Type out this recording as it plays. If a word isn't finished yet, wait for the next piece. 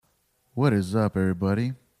What is up,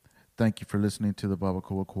 everybody? Thank you for listening to the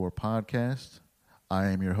Barbacoa Core podcast. I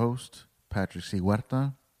am your host, Patrick C.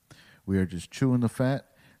 Huerta. We are just chewing the fat,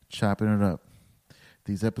 chopping it up.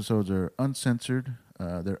 These episodes are uncensored,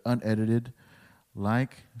 they're unedited.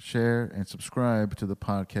 Like, share, and subscribe to the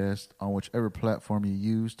podcast on whichever platform you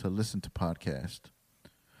use to listen to podcasts.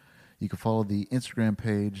 You can follow the Instagram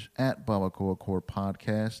page at Barbacoa Core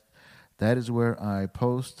Podcast. That is where I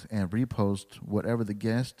post and repost whatever the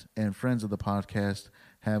guests and friends of the podcast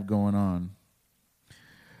have going on.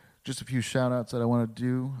 Just a few shout-outs that I want to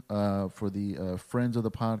do for the friends of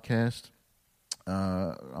the podcast.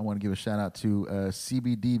 I want to give a shout-out to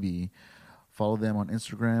CBDB. Follow them on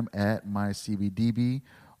Instagram at mycbdb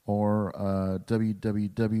or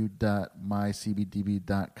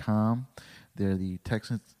www.mycbdb.com. They're the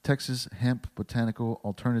Texas Hemp Botanical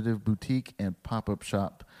Alternative Boutique and Pop-Up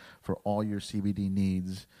Shop for all your CBD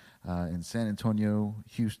needs in San Antonio,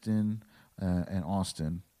 Houston, and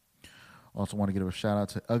Austin. Also want to give a shout out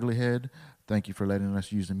to Uglyhead. Thank you for letting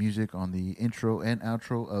us use the music on the intro and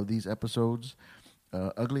outro of these episodes.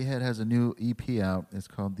 Uglyhead has a new EP out. It's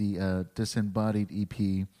called the Disembodied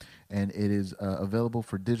EP, and it is available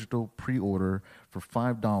for digital pre-order for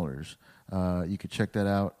 $5. You can check that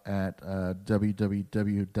out at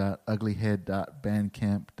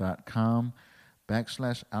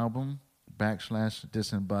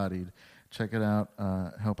www.uglyhead.bandcamp.com/album/disembodied. Check it out.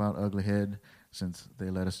 Help out Uglyhead since they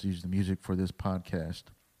let us use the music for this podcast.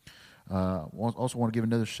 Also want to give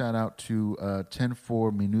another shout out to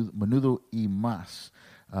 10-4 Menudo y Mas.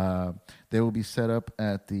 They will be set up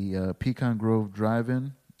at the Pecan Grove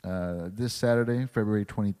Drive-In this Saturday, February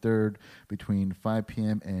 23rd, between 5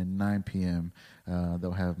 p.m. and 9 p.m.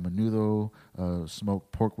 They'll have menudo,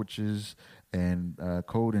 smoked pork witches, and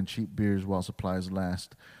cold and cheap beers while supplies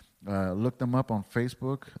last. Look them up on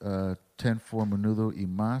Facebook, 10-4 Menudo y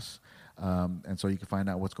Mas. And so you can find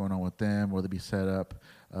out what's going on with them, where they'll be set up.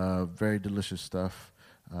 Very delicious stuff.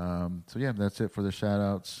 So yeah, that's it for the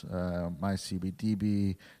shout-outs. My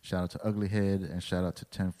CBDB, shout-out to Uglyhead, and shout-out to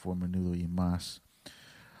 10-4 Menudo y Mas.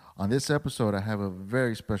 On this episode, I have a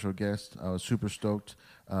very special guest. I was super stoked.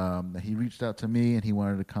 He reached out to me, and he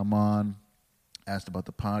wanted to come on, asked about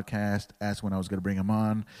the podcast, asked when I was going to bring him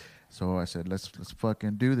on. So I said, let's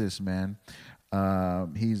fucking do this, man.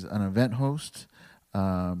 He's an event host.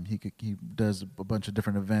 He does a bunch of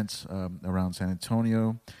different events around San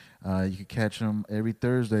Antonio. You can catch him every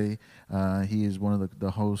Thursday. He is one of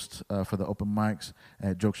the hosts for the open mics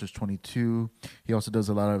at Jokesters 22. He also does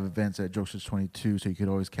a lot of events at Jokesters 22, so you could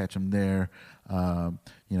always catch him there.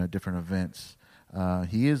 Different events.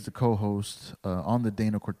 He is the co-host on the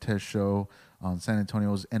Dana Cortez Show on San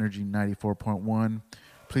Antonio's Energy 94.1.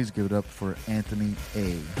 Please give it up for Anthony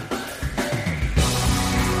A.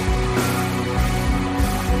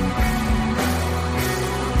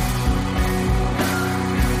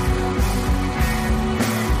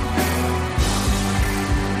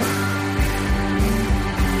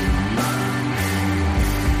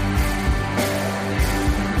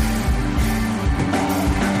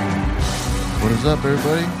 What's up,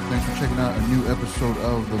 everybody? Thanks for checking out a new episode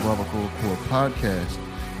of the Barbacoa Core podcast.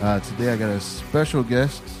 Today I got a special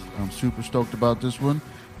guest. I'm super stoked about this one.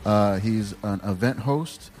 He's an event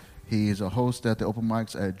host. He's a host at the open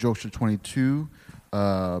mics at Jokesters 22.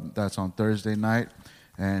 That's on Thursday night.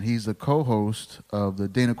 And he's the co-host of the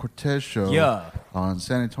Dana Cortez Show on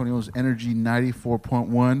San Antonio's Energy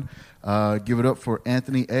 94.1. Give it up for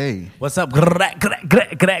Anthony A. What's up?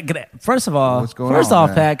 First of all,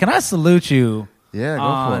 Pat, can I salute you? Yeah,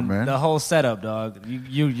 go for it, man. The whole setup, dog.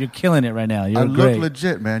 You're killing it right now. You're great. Look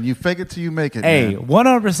legit, man. You fake it till you make it. Hey,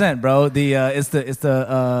 100%, bro. It's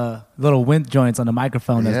the little wind joints on the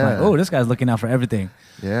microphone. That's like, oh, this guy's looking out for everything.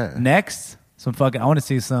 Yeah. Next, I want to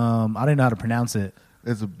see some. I don't know how to pronounce it.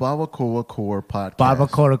 It's a Barbacoa Core podcast.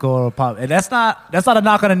 Barbacoa Core podcast. And that's not a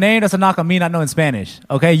knock on the name. That's a knock on me not knowing Spanish.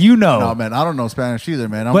 Okay, you know. No, man, I don't know Spanish either,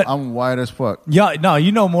 man. I'm white as fuck. Yeah, no,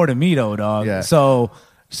 you know more than me though, dog. Yeah. So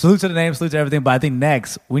salute to the name, salute to everything. But I think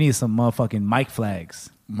next we need some motherfucking mic flags.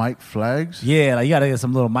 Mic flags? Yeah, like you gotta get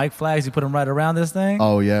some little mic flags. You put them right around this thing.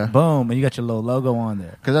 Oh yeah. Boom, and you got your little logo on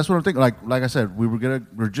there. Because that's what I'm thinking. Like I said,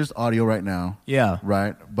 we're just audio right now. Yeah.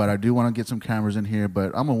 Right. But I do want to get some cameras in here.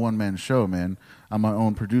 But I'm a one-man show, man. I'm my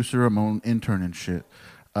own producer. I'm my own intern and shit.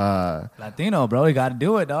 Latino, bro, you got to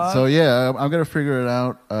do it, dog. So yeah, I'm gonna figure it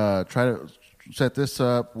out. Try to set this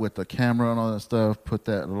up with the camera and all that stuff. Put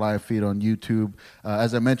that live feed on YouTube.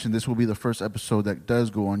 As I mentioned, this will be the first episode that does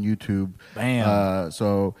go on YouTube. Bam.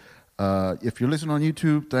 So if you're listening on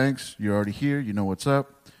YouTube, thanks. You're already here. You know what's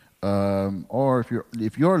up. Or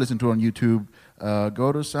if you're listening to it on YouTube,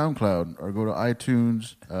 go to SoundCloud or go to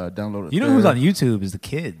iTunes, download it. You know who's on YouTube is the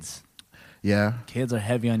kids. Yeah. Kids are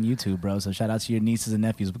heavy on YouTube, bro. So shout out to your nieces and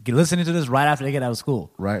nephews. Listening to this right after they get out of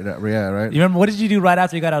school. Right. Yeah. Right. You remember, what did you do right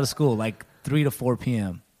after you got out of school? Like 3 to 4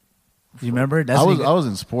 p.m. Do you remember? I was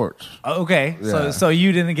in sports. Okay. Yeah. So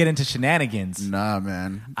you didn't get into shenanigans. Nah,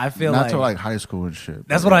 man. I feel not like till like high school and shit.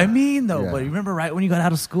 That's what I mean, though. Yeah. But you remember right when you got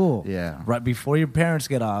out of school? Yeah. Right before your parents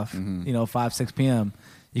get off, 5, 6 p.m.,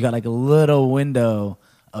 you got like a little window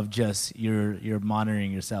of just you're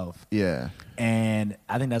monitoring yourself. Yeah. And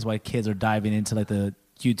I think that's why kids are diving into like the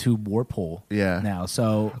YouTube warp hole. Yeah. Now,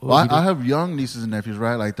 so well, I have young nieces and nephews,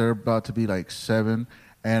 right? Like they're about to be like 7,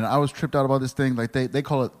 and I was tripped out about this thing. Like they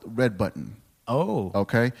call it Red Button. Oh.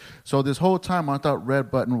 Okay. So this whole time I thought Red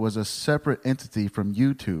Button was a separate entity from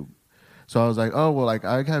YouTube. So I was like, oh well, like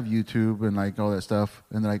I have YouTube and like all that stuff,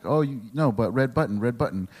 and they're like, oh no, but Red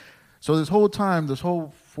Button. So this whole time, this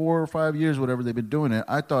whole 4 or 5 years, whatever they've been doing it,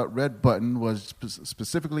 I thought Red Button was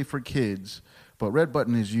specifically for kids, but Red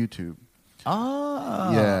Button is YouTube.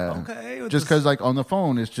 Oh, yeah. Okay. Just because, like, on the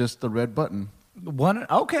phone, it's just the red button.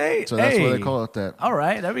 Okay. So that's why they call it that. All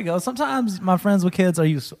right, there we go. Sometimes my friends with kids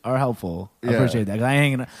are helpful. I Yeah. appreciate that. 'Cause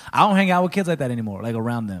I don't hang out with kids like that anymore, like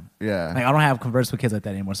around them. Yeah. Like I don't have converse with kids like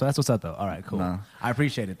that anymore. So that's what's up, though. All right, cool. No. I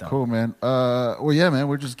appreciate it, though. Cool, man. Well, yeah, man,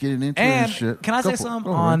 we're just getting into it And and shit. can I say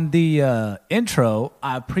something on the intro?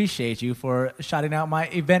 I appreciate you for shouting out my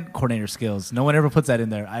event coordinator skills. No one ever puts that in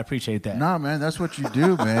there. I appreciate that. Nah, man, that's what you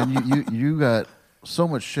do, man. You got so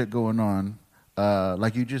much shit going on.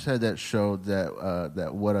 Like you just had that show that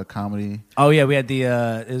What a Comedy. Oh yeah, we had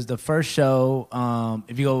it was the first show.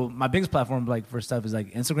 If you go, my biggest platform like for stuff is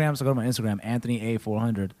like Instagram. So go to my Instagram, Anthony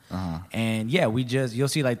A400, and yeah, you'll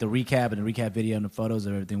see like the recap and the recap video and the photos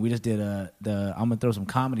of everything. We just did I'm gonna throw some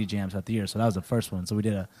comedy jams out the year, so that was the first one. So we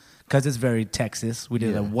did because it's very Texas. We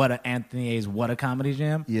did Anthony A's What a Comedy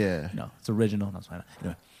Jam. Yeah, no, it's original. That's fine.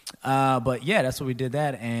 Anyway. But yeah, that's what we did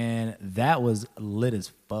that, and that was lit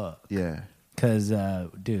as fuck. Yeah. Cause,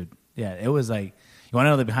 dude, yeah, it was like, you want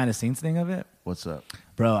to know the behind the scenes thing of it? What's up,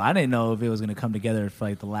 bro? I didn't know if it was gonna come together for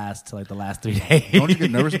like the last 3 days. Don't you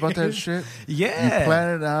get nervous about that shit? Yeah, you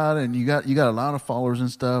plan it out, and you got a lot of followers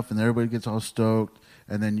and stuff, and everybody gets all stoked,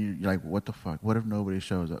 and then you're like, what the fuck? What if nobody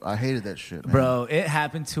shows up? I hated that shit, man. Bro. It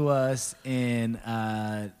happened to us in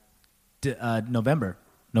November.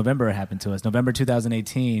 November it happened to us. November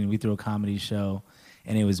 2018, we threw a comedy show.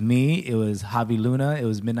 And it was me, it was Javi Luna, it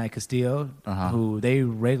was Midnight Castillo, who they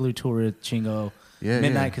regularly tour with Chingo.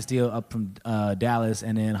 Midnight Castillo up from Dallas,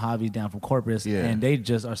 and then Javi down from Corpus. Yeah. And they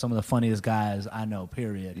just are some of the funniest guys I know,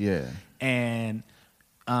 period. Yeah. And,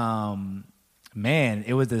 man,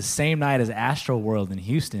 it was the same night as Astro World in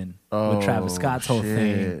Houston with Travis Scott's whole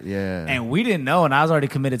thing. Yeah. And we didn't know, and I was already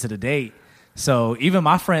committed to the date. So even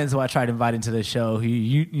my friends who I tried inviting to the show, who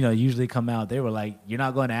usually come out, they were like, "You're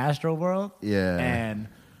not going to Astro World?" Yeah. And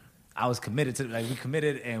I was committed to we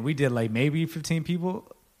committed, and we did like maybe 15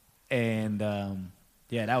 people, and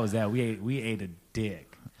yeah, that was that. We ate a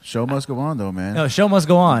dick. Show must go on though, man. No, show must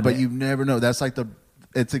go on. But you never know. That's like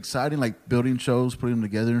it's exciting, like building shows, putting them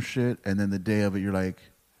together and shit, and then the day of it, you're like,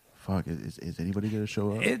 fuck, is anybody gonna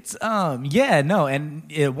show up? It's yeah, no, and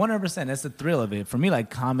 100%. That's the thrill of it for me. Like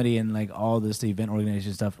comedy and like all this event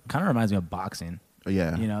organization stuff kind of reminds me of boxing.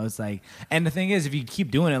 Yeah, it's like, and the thing is, if you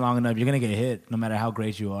keep doing it long enough, you're gonna get hit, no matter how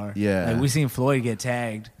great you are. Yeah, like we seen Floyd get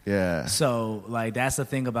tagged. Yeah, so like that's the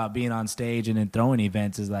thing about being on stage and then throwing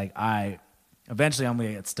events is like, eventually I'm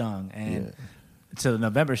gonna get stung, and to the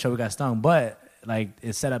November show we got stung, but like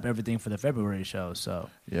it set up everything for the February show, so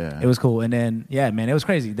yeah, it was cool. And then man, it was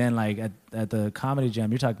crazy. Then like at the comedy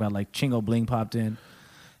jam, you're talking about like Chingo Bling popped in,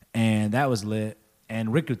 and that was lit.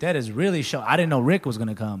 And Rick Gutierrez really showed. I didn't know Rick was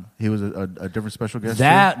gonna come. He was a different special guest.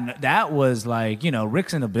 That was like,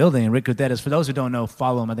 Rick's in the building. Rick Gutierrez. For those who don't know,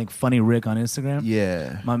 follow him. I think Funny Rick on Instagram.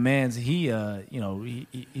 Yeah, my man's he's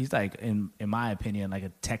like in my opinion like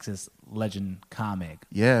a Texas legend comic.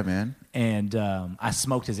 Yeah, man. And I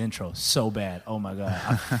smoked his intro so bad. Oh my god,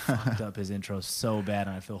 I fucked up his intro so bad,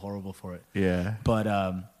 and I feel horrible for it. Yeah, but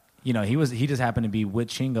he just happened to be with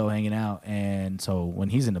Chingo hanging out, and so when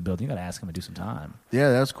he's in the building, you gotta ask him to do some time.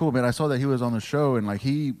 Yeah, that's cool, man. I saw that he was on the show, and like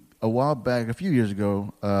a while back, a few years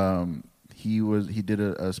ago, he did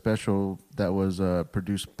a special that was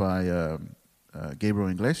produced by Gabriel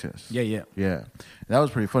Iglesias. Yeah. That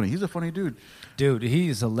was pretty funny. He's a funny dude. Dude,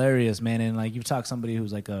 he's hilarious, man. And like you talk somebody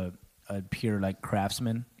who's like a pure like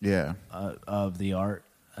craftsman. Yeah. Of the art,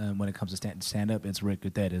 when it comes to stand up, it's Rick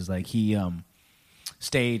Gutierrez. Like he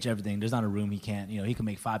stage everything. There's not a room he can't. He can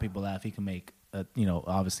make 5 people laugh. He can make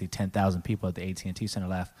obviously 10,000 people at the AT&T Center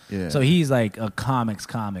laugh. Yeah. So he's like a comic,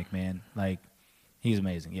 man. Like he's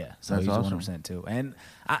amazing. Yeah. So That's he's awesome. 100% too. And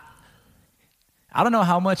I don't know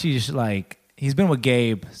how much he's been with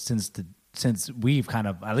Gabe since we've kind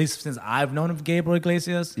of, at least since I've known of Gabriel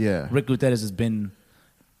Iglesias. Yeah. Rick Gutierrez has been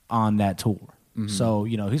on that tour. Mm-hmm. So,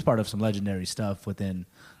 he's part of some legendary stuff within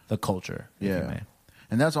the culture. Yeah.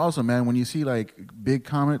 And that's awesome, man. When you see like big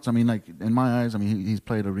comics, I mean, like in my eyes, I mean, he's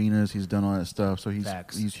played arenas, he's done all that stuff, so he's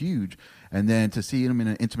huge. And then to see him in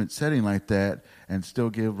an intimate setting like that and still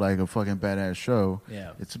give like a fucking badass show,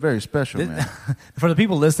 it's very special, man. For the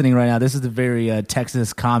people listening right now, this is the very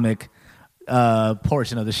Texas comic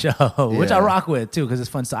portion of the show, which I rock with too, because it's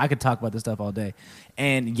fun. So I could talk about this stuff all day.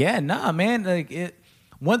 And man, like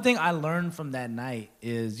one thing I learned from that night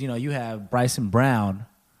is, you have Bryson Brown.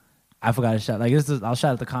 I forgot to shout. I'll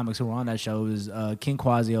shout out the comics who were on that show. It was King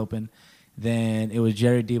Quasi open, then it was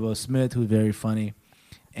Jerry Debo Smith, who was very funny,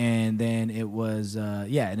 and then it was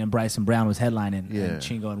and then Bryson Brown was headlining, and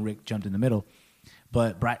Chingo and Rick jumped in the middle.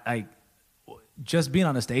 But just being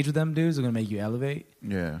on the stage with them dudes are gonna make you elevate.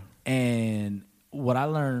 Yeah. And what I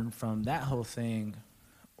learned from that whole thing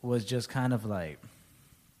was just kind of like,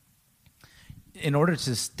 in order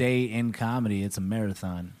to stay in comedy, it's a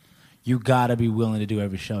marathon. You gotta be willing to do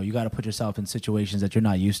every show. You gotta put yourself in situations that you're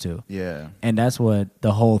not used to. Yeah. And that's what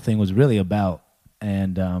the whole thing was really about.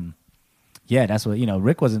 And that's what,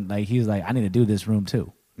 Rick wasn't like, he was like, I need to do this room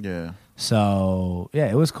too. Yeah. So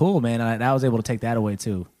it was cool, man. I was able to take that away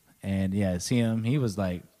too. And see him, he was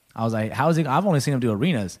like, I was like, how is he? I've only seen him do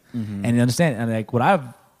arenas. Mm-hmm. And you understand, and like what I've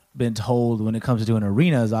been told when it comes to doing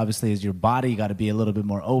arenas, obviously, is your body got to be a little bit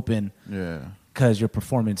more open. Yeah. Because you're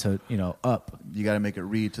performing to, up. You got to make it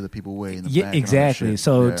read to the people way in the back. Yeah, exactly.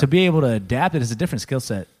 So to be able to adapt it is a different skill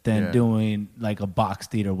set than doing like a box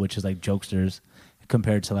theater, which is like jokesters,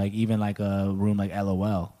 compared to like even like a room like LOL.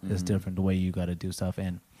 Mm-hmm. It's different the way you got to do stuff.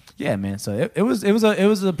 And man. So it was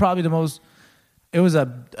probably the most. It was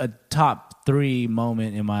a top 3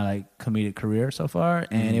 moment in my like comedic career so far,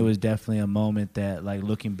 and it was definitely a moment that, like,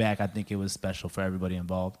 looking back, I think it was special for everybody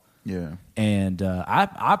involved. Yeah. And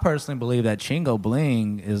I personally believe that Chingo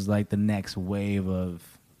Bling is like the next wave of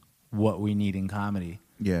what we need in comedy.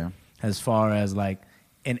 Yeah. As far as like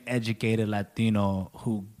an educated Latino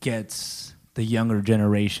who gets the younger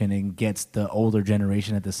generation and gets the older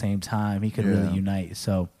generation at the same time, he could really unite.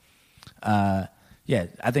 So, I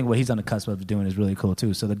think what he's on the cusp of doing is really cool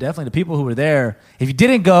too. So definitely the people who were there, if you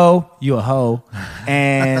didn't go, you a hoe.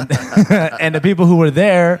 And and the people who were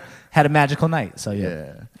there had a magical night. So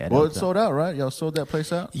well, it sold out, right? Y'all sold that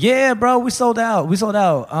place out? Yeah, bro, we sold out. We sold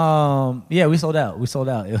out. We sold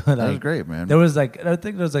out. That was great, man. There was like, I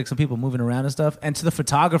think there was like some people moving around and stuff. And to the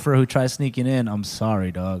photographer who tried sneaking in, I'm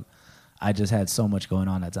sorry, dog. I just had so much going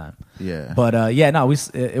on that time. Yeah. But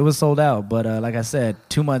it was sold out. But like I said,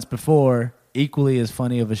 2 months before, equally as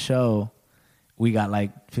funny of a show, we got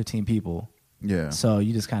like 15 people. Yeah. So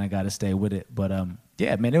you just kind of got to stay with it. But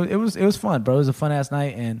man, it was fun, bro. It was a fun ass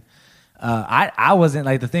night, and I wasn't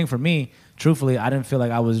like, the thing for me, truthfully, I didn't feel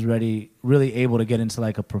like I was really able to get into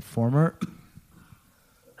like a performer.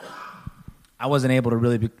 I wasn't able to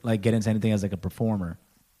really like get into anything as like a performer,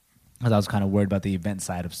 because I was kind of worried about the event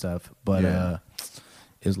side of stuff. But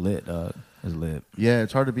it was lit. It was lit. Yeah,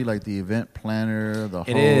 it's hard to be like the event planner, the host.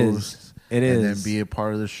 It is. And then be a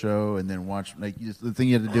part of the show, and then watch, like, the thing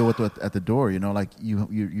you have to deal with at the door, like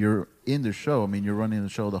you're in the show. I mean, you're running the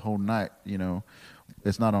show the whole night,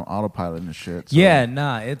 It's not on autopilot and shit. So. Yeah,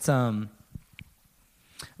 nah, it's I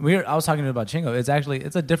was talking about Chingo.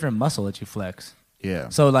 It's a different muscle that you flex. Yeah.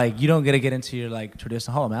 So like you don't get into your like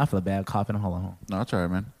traditional. Hold on, man, I feel bad coughing. Hold on. No, that's all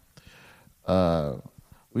right, man.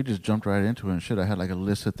 We just jumped right into it and shit. I had like a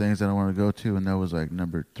list of things that I want to go to, and that was like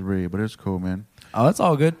number 3. But it's cool, man. Oh, it's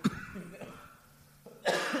all good.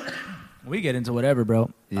 We get into whatever,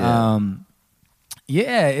 bro.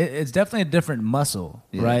 Yeah. It's definitely a different muscle,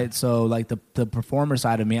 right? So like the performer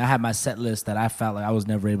side of me, I had my set list that I felt like I was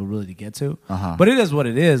never able really to get to. But it is what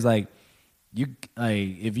it is. Like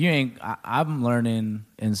if you ain't, I'm learning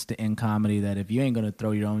in comedy that if you ain't gonna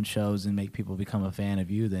throw your own shows and make people become a fan of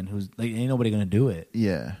you, then ain't nobody gonna do it.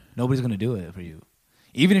 Yeah, nobody's gonna do it for you.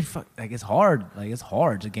 Even if like it's hard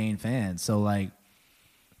to gain fans. So like,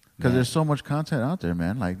 because there's so much content out there,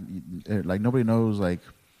 man. Like nobody knows like.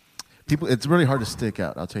 People, it's really hard to stick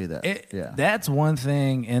out. I'll tell you that. That's one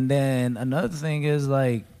thing, and then another thing is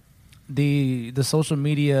like the social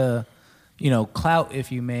media, clout,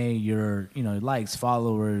 if you may, your likes,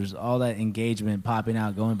 followers, all that engagement popping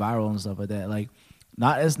out, going viral and stuff like that. Like,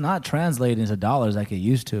 it's not translating into dollars like it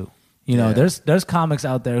used to. You know, there's comics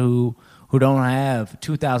out there who don't have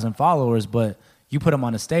 2,000 followers, but you put them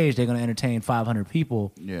on a stage, they're going to entertain 500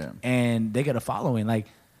 people. Yeah. And they get a following. Like,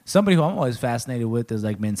 somebody who I'm always fascinated with is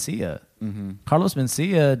like Mencia. Mm-hmm. Carlos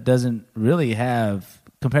Mencia doesn't really have,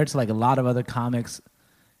 compared to like a lot of other comics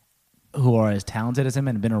who are as talented as him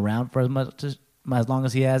and been around for as long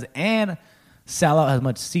as he has, and sell out as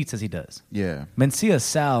much seats as he does. Yeah. Mencia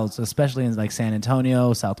sells, especially in like San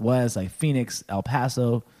Antonio, Southwest, like Phoenix, El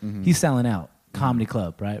Paso. Mm-hmm. He's selling out. Comedy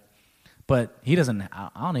club, right? But he doesn't, I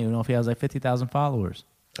don't even know if he has like 50,000 followers.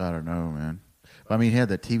 I don't know, man. I mean, he had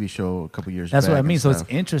that TV show a couple years back. That's what I mean. So it's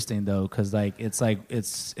interesting, though, because like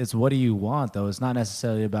it's what do you want, though? It's not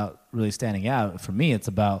necessarily about really standing out. For me, it's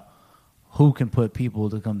about who can put people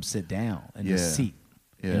to come sit down in the seat.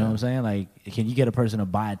 Yeah. You know what I'm saying? Like, can you get a person to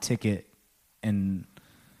buy a ticket and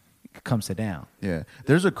come sit down? Yeah.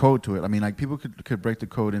 There's a code to it. I mean, like, people could break the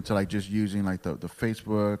code into like just using like the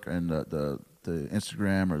Facebook and the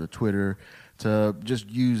Instagram or the Twitter to just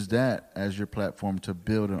use that as your platform to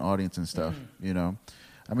build an audience and stuff. You know,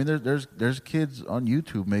 I mean, there's kids on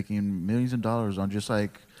YouTube making millions of dollars on just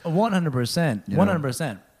like 100%,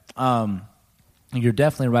 100%. You're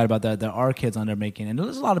definitely right about that. There are kids on there making, and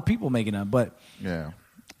there's a lot of people making them. But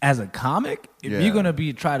as a comic, if you're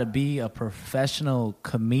gonna try to be a professional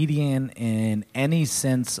comedian in any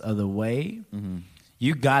sense of the way,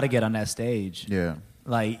 you got to get on that stage. Yeah.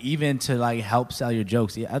 Like, even to like help sell your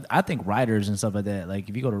jokes. Yeah, I think writers and stuff like that. Like,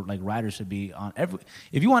 if you go to like, writers should be on every.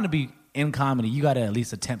 If you want to be in comedy, you got to at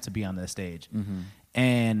least attempt to be on that stage.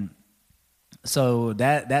 And so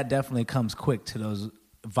that definitely comes quick to those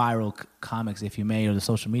viral comics, if you may, or the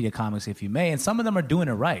social media comics, if you may. And some of them are doing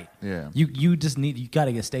it right. Yeah. You got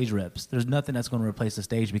to get stage reps. There's nothing that's going to replace the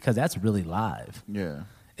stage, because that's really live. Yeah.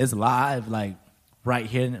 It's live, like. Right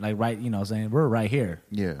here, like right, you know what I'm saying? We're right here.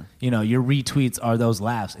 Yeah. You know, your retweets are those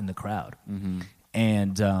laughs in the crowd.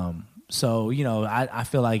 And so, you know, I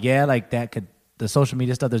feel like, like that could, the social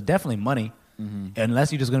media stuff, there's definitely money.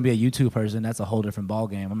 Unless you're just going to be a YouTube person, that's a whole different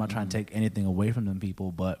ballgame. I'm not trying to take anything away from them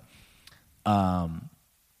people, but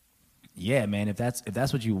yeah, man, if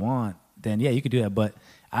that's what you want, then yeah, you could do that. But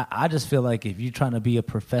I just feel like if you're trying to be a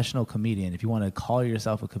professional comedian, if you want to call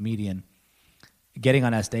yourself a comedian, getting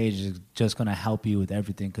on that stage is just going to help you with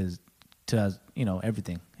everything, because you know,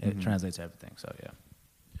 everything, it translates to everything. So yeah.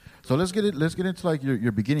 So let's get into like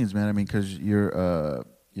your beginnings, man. I mean, because you're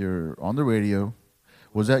on the radio.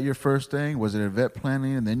 Was that your first thing? Was it event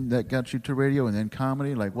planning, and then that got you to radio, and then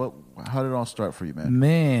comedy? Like, how did it all start for you, man?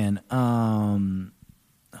 Man, hold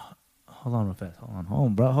on real fast. Hold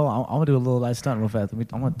on, bro. Hold on. I'm gonna do a little light stunt real fast. I'm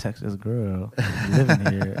gonna text this girl living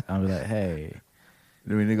here. I'll be like, hey.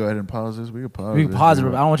 Do we need to go ahead and pause this? We can pause. We can pause it. I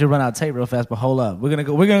don't want you to run out of tape real fast, but hold up. We're gonna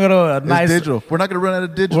go to a nice digital. We're not gonna run out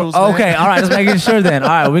of digitals. Okay, all right. Just making sure then. All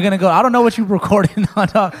right, we're gonna go. I don't know what you recording on.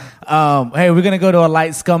 Hey, we're gonna go to a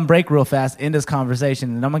light scum break real fast in this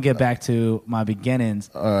conversation, and I'm gonna get back to my beginnings.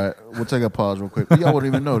 All right, we'all take a pause real quick. Y'all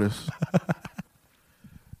wouldn't even notice.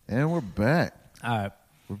 And we're back. All right.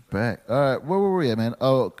 We're back. All right, where were we at, man?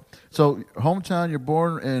 Oh, so hometown, you're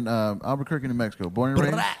born in Albuquerque, New Mexico. Born and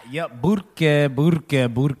raised? Yep, Burke.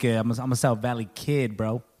 I'm a South Valley kid,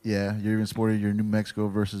 bro. Yeah, you're even sporting your New Mexico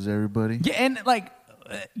versus everybody? Yeah, and like,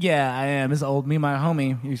 yeah, I am. It's old. Me and my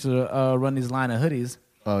homie used to run these line of hoodies.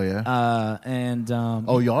 Oh, yeah?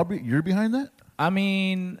 You're behind that? I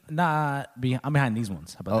mean, I'm behind these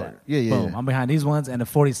ones. How about that? Yeah. Boom. I'm behind these ones, and the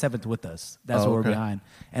 47th with us. That's what we're behind.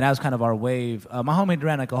 And that was kind of our wave. My homie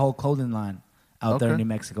ran like a whole clothing line out there in New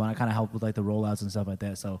Mexico, and I kind of helped with like the rollouts and stuff like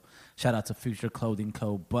that. So shout out to Future Clothing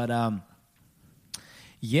Co. But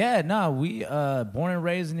we born and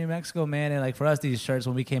raised in New Mexico, man. And like for us, these shirts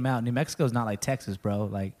when we came out, New Mexico is not like Texas, bro.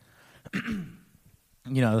 Like, you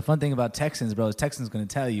know, the fun thing about Texans, bro, is Texans gonna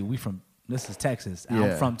tell you this is Texas. Yeah.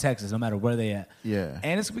 I'm from Texas, no matter where they at. Yeah.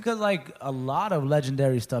 And it's because like a lot of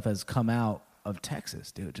legendary stuff has come out of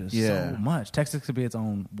Texas, dude. Just so much. Texas could be its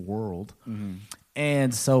own world.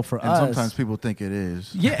 And so for us, sometimes people think it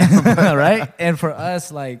is. Yeah. Right? And for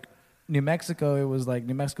us, like New Mexico, it was like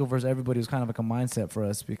New Mexico versus everybody was kind of like a mindset for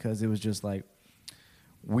us, because it was just like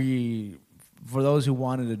for those who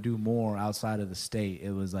wanted to do more outside of the state,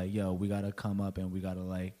 it was like, yo, we got to come up and we got to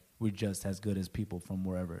like, we're just as good as people from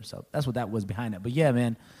wherever. So that's what that was behind it. But yeah,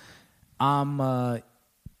 man, I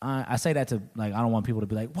say that to like, I don't want people to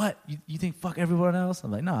be like, what? You think fuck everyone else?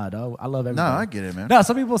 I'm like, nah, dog. I love everybody. No, I get it, man. No,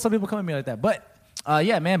 some people come at me like that. But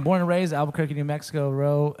yeah, man, born and raised Albuquerque, New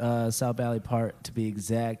Mexico, South Valley part to be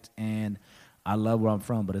exact. And I love where I'm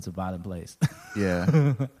from, but it's a violent place.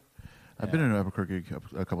 Yeah. I've been in Albuquerque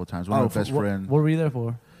a couple of times. One of my best friends. What were you there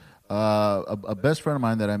for? A best friend of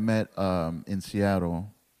mine that I met in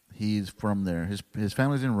Seattle. he's from there. His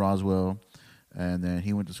family's in Roswell, and then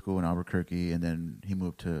he went to school in Albuquerque, and then he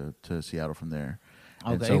moved to Seattle from there.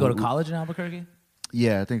 Okay, so you go to college in Albuquerque?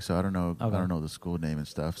 Yeah, I think so. I don't know. Okay. I don't know the school name and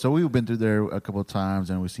stuff. So we've been through there a couple of times,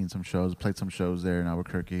 and we've seen some shows, played some shows there in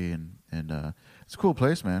Albuquerque, and it's a cool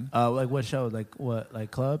place, man. Like what show? Like what? Like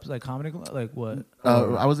clubs? Like comedy? Like what?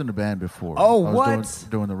 I was in a band before. Oh, I was what?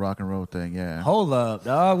 doing the rock and roll thing. Yeah. Hold up,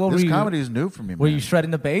 dog. What This were you? comedy is new for me, man. Were you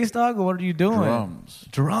shredding the bass, dog? Or what are you doing? Drums.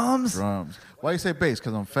 Drums? Why you say bass?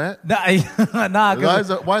 Because I'm fat? Nah. Why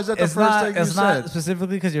is that the first thing you It's not said?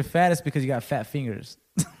 specifically because you're fat. It's because you got fat fingers.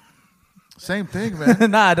 Same thing, man.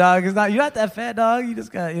 Nah, dog. It's not. You're not that fat, dog. You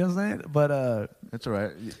just got. You know what I'm saying? But That's all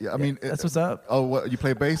right. I mean, that's what's up. Oh, what? You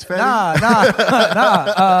play bass, fatty? Nah.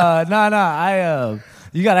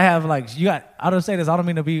 You gotta have like you got. I don't say this. I don't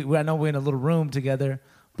mean to be. I know we're in a little room together,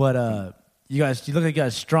 but you look like you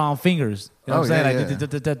got strong fingers. You know what I'm saying? Yeah.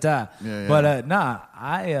 Like da. Yeah. But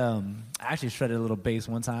I actually shredded a little bass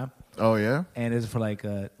one time. Oh yeah. And it's for like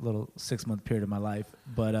a little 6-month period of my life.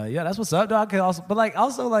 But yeah, that's what's up, dog.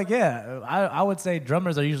 I would say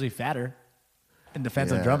drummers are usually fatter in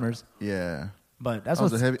defense of drummers. Yeah. But that's I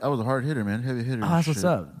was a hard hitter, man. Heavy hitter. Oh, that's what's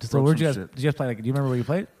up. So where'd you guys? Did you guys play? Like, do you remember where you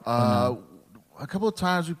played? A couple of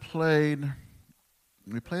times we played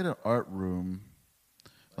an art room,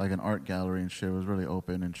 like an art gallery and shit. It was really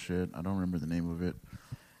open and shit. I don't remember the name of it.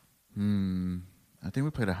 I think we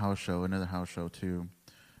played another house show too.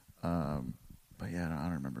 But yeah, I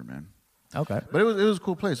don't remember, man. Okay. But it was a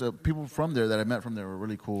cool place. People from there that I met from there were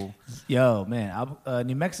really cool. Yo, man,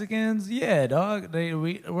 New Mexicans, yeah, dog.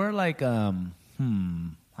 We're like how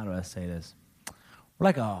do I say this? We're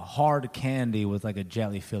like a hard candy with like a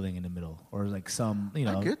jelly filling in the middle, or like some, you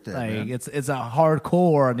know, I get that, like man. it's a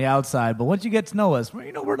hardcore on the outside, but once you get to know us,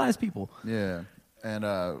 we're nice people. Yeah. And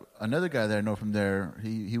another guy that I know from there,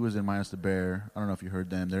 he was in Minus the Bear. I don't know if you heard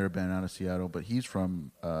them. They're a band out of Seattle, but he's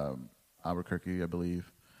from Albuquerque, I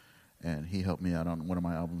believe. And he helped me out on one of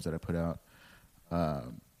my albums that I put out.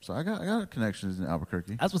 So I got connections in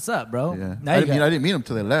Albuquerque. That's what's up, bro. Yeah. Now I didn't meet them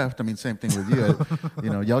till they left. I mean, same thing with you.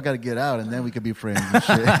 Y'all got to get out, and then we could be friends and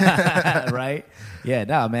shit. Right? Yeah,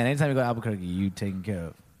 no, man. Anytime you go to Albuquerque, you taken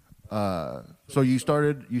care of. So you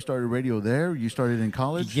started radio there? You started in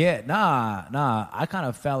college? Yeah, nah. I kind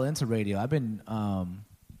of fell into radio. I've been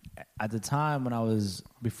at the time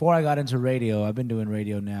before I got into radio, I've been doing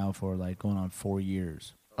radio now for like going on 4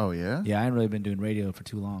 years. Oh yeah? Yeah, I ain't really been doing radio for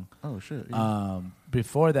too long. Oh shit. Yeah.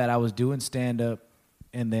 Before that, I was doing stand up,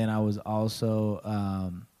 and then I was also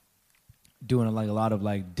doing like a lot of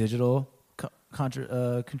like digital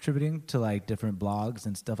contributing to like different blogs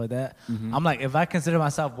and stuff like that. Mm-hmm. I'm like, if I consider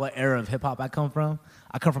myself what era of hip hop I come from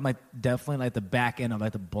like definitely like the back end of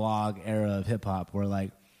like the blog era of hip hop, where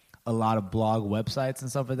like a lot of blog websites and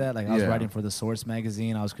stuff like that. Like I was writing for The Source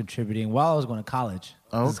magazine. I was contributing while I was going to college.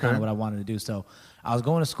 Oh, This is kind of what I wanted to do. So I was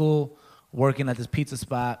going to school, working at this pizza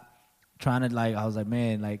spot, trying to I was like,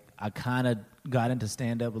 man, like I kind of got into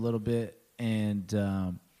stand up a little bit, and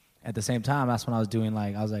at the same time, that's when I was doing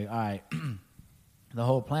I was like, all right. The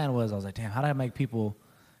whole plan was, I was like, damn, how do I make people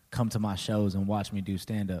come to my shows and watch me do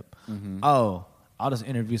stand-up? Mm-hmm. Oh, I'll just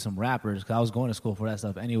interview some rappers, because I was going to school for that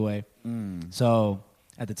stuff anyway. So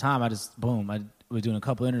at the time, I was doing a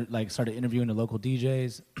couple, started interviewing the local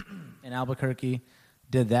DJs in Albuquerque.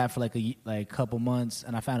 Did that for a couple months,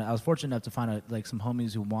 and I was fortunate enough to find some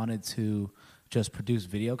homies who wanted to just produce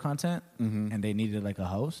video content, and they needed a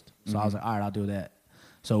host. So I was like, all right, I'll do that.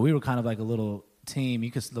 So we were kind of like a little team. You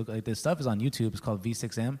could look like this stuff is on YouTube. It's called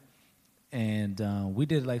V6M, and we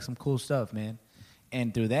did some cool stuff, man.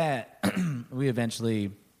 And through that,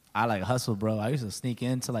 I hustled, bro. I used to sneak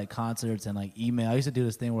into concerts and email. I used to do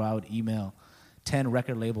this thing where I would email 10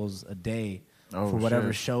 record labels a day for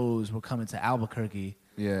whatever shows were coming to Albuquerque.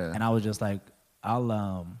 Yeah. And I was just like,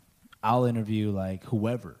 I'll interview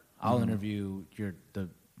whoever. I'll interview the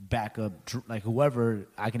backup, whoever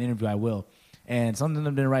I can interview, I will. And some of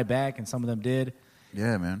them didn't write back, and some of them did.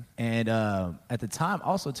 Yeah, man. And at the time,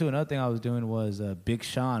 also, too, another thing I was doing was Big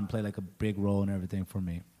Sean played a big role in everything for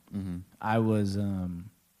me. Mm-hmm. I was,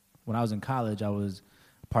 when I was in college, I was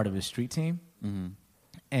part of his street team. Mm-hmm.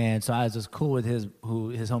 And so I was just cool with his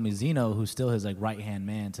homie Zeno, who's still his right-hand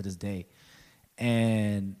man to this day.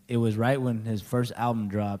 And it was right when his first album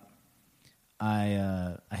dropped,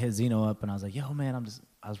 I hit Zeno up, and I was like, yo, man,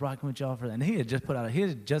 I was rocking with y'all and he had just put out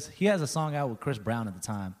he has a song out with Chris Brown at the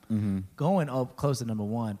time, going up close to number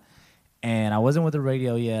 1, and I wasn't with the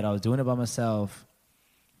radio yet. I was doing it by myself,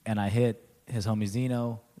 and I hit his homie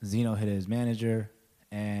Zeno hit his manager,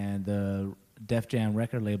 and the Def Jam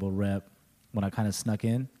record label rep when I kind of snuck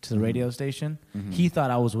in to the radio station. He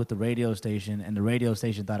thought I was with the radio station, and the radio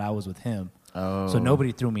station thought I was with him. Oh. So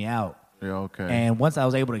nobody threw me out. Yeah, okay. And once I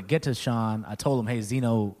was able to get to Sean, I told him, hey,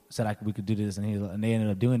 Zeno said we could do this, and they ended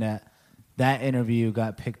up doing that. That interview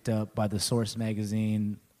got picked up by the Source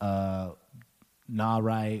magazine, Nah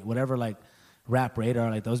Right, whatever, like Rap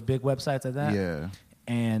Radar, like those big websites like that. Yeah.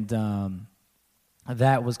 And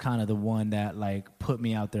that was kind of the one that like put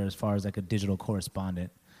me out there as far as like a digital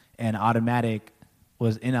correspondent. And Automatic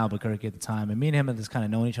was in Albuquerque at the time, and me and him had just kind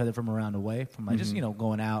of known each other from around the way, from like just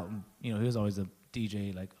going out, and he was always a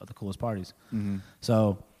DJ like at the coolest parties.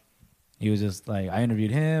 So he was just like, I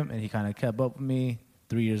interviewed him, and he kind of kept up with me.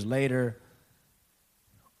 3 years later,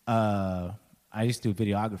 I used to do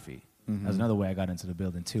videography. That's another way I got into the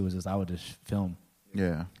building too. Was just I would just film.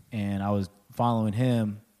 Yeah. And I was following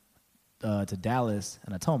him to Dallas,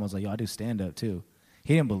 and I told him, I was like, yo, I do stand up too.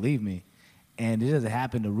 He didn't believe me. And it just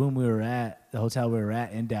happened, the room we were at, the hotel we were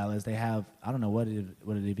at in Dallas, they have, I don't know what it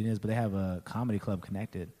even is, but they have a comedy club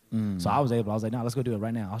connected. So I was like, no, let's go do it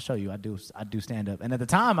right now. I'll show you. I do stand up. And at the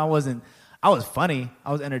time I was funny.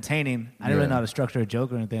 I was entertaining. I didn't really know how to structure a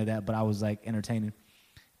joke or anything like that, but I was like entertaining.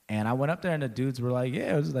 And I went up there, and the dudes were like,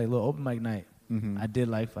 yeah, it was just like a little open mic night. I did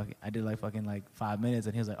like fucking 5 minutes,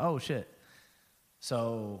 and he was like, oh shit.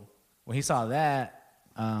 So when he saw that,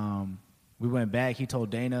 we went back. He told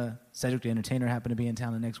Dana, Cedric the Entertainer happened to be in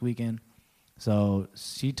town the next weekend. So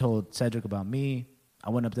she told Cedric about me. I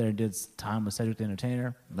went up there and did time with Cedric the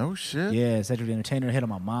Entertainer. No shit? Yeah, Cedric the Entertainer hit on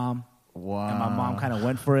my mom. Wow. And my mom kind of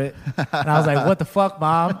went for it. And I was like, what the fuck,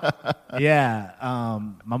 Mom? Yeah.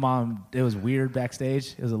 My mom, it was weird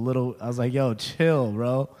backstage. It was I was like, yo, chill,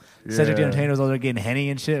 bro. Yeah. Cedric the Entertainer was over there getting Henny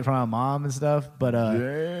and shit from my mom and stuff. But,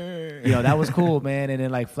 that was cool, man. And then,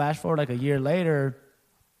 like, flash forward, like, a year later,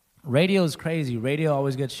 radio is crazy. Radio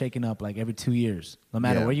always gets shaken up, like, every 2 years. No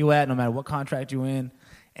matter where you at, no matter what contract you in,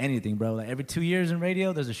 anything, bro. Like, every 2 years in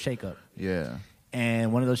radio, there's a shakeup. Yeah.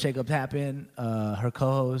 And one of those shakeups happened. Her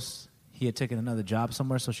co-host, he had taken another job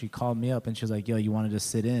somewhere, so she called me up, and she was like, yo, you want to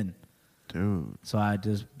just sit in? Dude. So I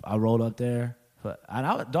rolled up there.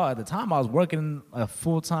 At the time, I was working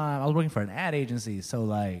full-time. I was working for an ad agency, so,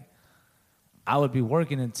 like, I would be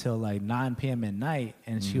working until, like, 9 p.m. at night,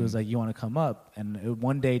 and she was like, you want to come up? And it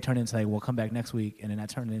one day turned into, like, well, come back next week, and then that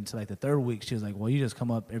turned into, like, the third week. She was like, well, you just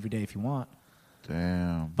come up every day if you want.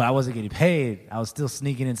 Damn. But I wasn't getting paid. I was still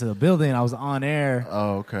sneaking into the building. I was on air.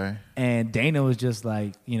 Oh, okay. And Dana was just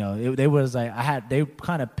like, they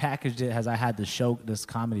kind of packaged it as I had this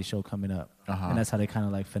comedy show coming up. And that's how they kind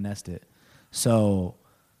of like finessed it. So,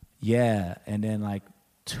 yeah. And then like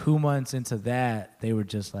 2 months into that, they were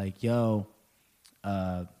just like, yo,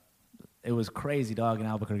 it was crazy, dog, in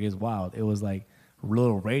Albuquerque. It was wild. It was like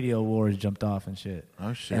little radio wars jumped off and shit.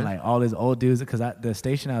 Oh, shit. And like all these old dudes, because the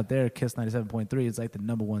station out there, Kiss 97.3, is like the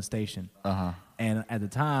number one station. And at the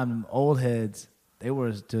time, old heads,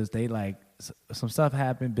 some stuff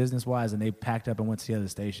happened business-wise, and they packed up and went to the other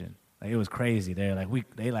station. Like, it was crazy.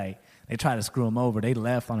 They tried to screw them over. They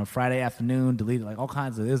left on a Friday afternoon, deleted like all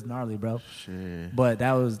kinds of, it was gnarly, bro. Shit. But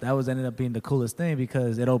that was ended up being the coolest thing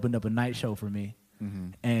because it opened up a night show for me.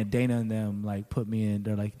 And Dana and them like put me in.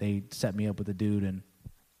 They set me up with a dude, and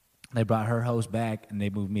they brought her host back, and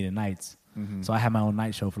they moved me to nights. So I had my own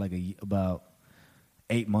night show for like about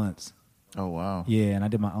 8 months. Oh wow. Yeah, and I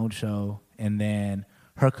did my own show, and then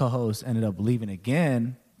her co-host ended up leaving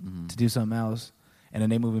again to do something else, and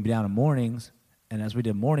then they moved me down to mornings. And as we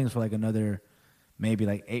did mornings for like another maybe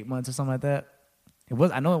like 8 months or something like that,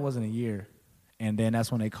 I know it wasn't a year, and then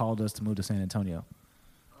that's when they called us to move to San Antonio.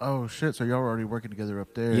 Oh, shit. So y'all were already working together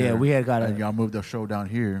up there. Yeah, we had got and y'all moved the show down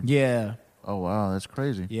here. Yeah. Oh, wow. That's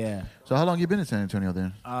crazy. Yeah. So how long you been in San Antonio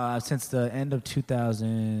then? Since the end of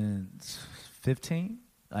 2015.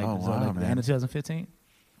 Like, oh, wow, like man. The end of 2015.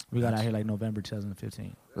 We got out here like November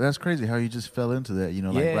 2015. That's crazy how you just fell into that,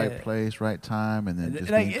 right place, right time, and then just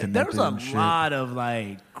being connected. There was a lot of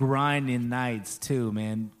like grinding nights too,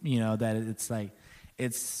 man. That it's like,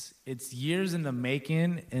 it's years in the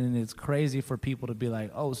making, and it's crazy for people to be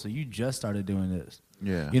like, oh, so you just started doing this.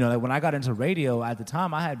 Yeah. Like when I got into radio at the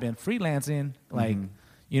time, I had been freelancing, like,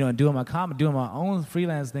 and doing my doing my own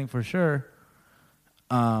freelance thing for sure.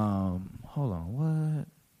 Hold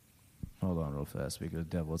on, real fast. Speaking of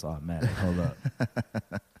the devil, it's automatic. Hold up.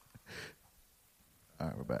 All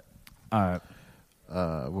right, we're back. All right.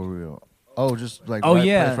 Where we go? Oh, just like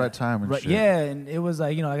place, right time and shit. Yeah, and it was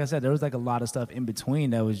like, like I said, there was like a lot of stuff in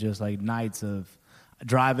between that was just like nights of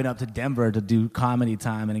driving up to Denver to do comedy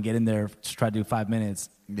time and then get in there to try to do 5 minutes.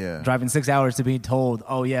 Yeah. Driving 6 hours to be told,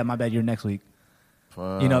 oh yeah, my bad, you're next week.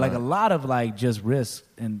 Fuck. Like a lot of like just risks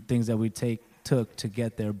and things that we took to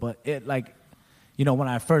get there. But it like when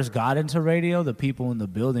I first got into radio, the people in the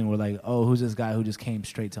building were like, "Oh, who's this guy who just came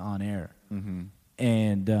straight to on air?" Mm-hmm.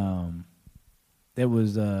 And it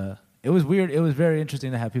was weird. It was very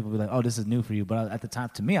interesting to have people be like, "Oh, this is new for you." But at the time,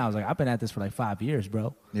 to me, I was like, "I've been at this for like 5 years,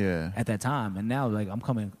 bro." Yeah. At that time, and now like I'm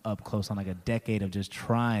coming up close on like a decade of just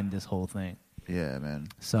trying this whole thing. Yeah, man.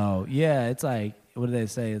 So yeah, it's like, what do they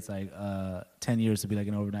say? It's like 10 years to be like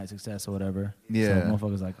an overnight success or whatever. Yeah. So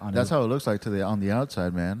motherfuckers like on That's how it looks like on the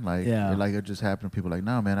outside, man. Like, Yeah. like it just happened to people like,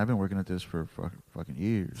 "No, man, I've been working at this for fucking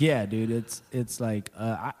years." Yeah, dude. It's like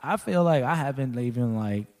I feel like I haven't even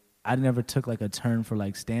like I never took like a turn for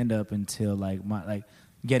like stand up until like my like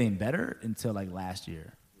getting better until like last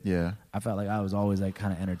year. Yeah. I felt like I was always like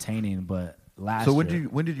kind of entertaining, but last So year.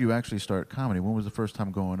 when did you actually start comedy? When was the first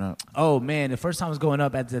time going up? Oh man, the first time I was going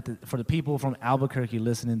up for the people from Albuquerque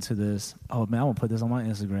listening to this. Oh man, I'm gonna put this on my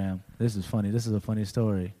Instagram. This is funny. This is a funny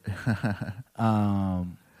story.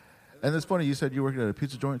 And it's funny, you said you worked at a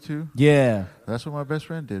pizza joint too? Yeah, That's what my best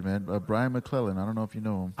friend did, man. Brian McClellan. I don't know if you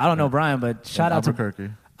know him. I don't know Brian, but shout out to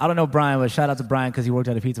Albuquerque. I don't know Brian, but shout out to Brian because he worked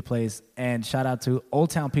at a pizza place, and shout out to Old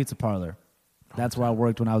Town Pizza Parlor. That's where I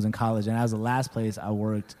worked when I was in college, and that was the last place I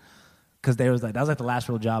worked because that was like the last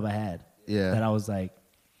real job I had. Yeah. That I was like,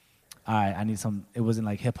 all right, I need some. It wasn't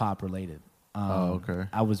like hip hop related. Okay.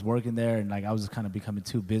 I was working there, and like I was just kind of becoming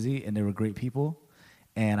too busy, and they were great people,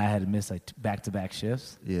 and I had to miss like back-to-back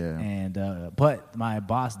shifts. Yeah. And but my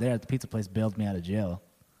boss there at the pizza place bailed me out of jail.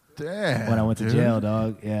 Damn. When I went to dude. jail,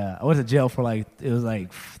 dog. Yeah, I went to jail for like it was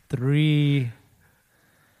like 3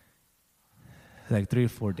 or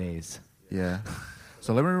 4 days. Yeah.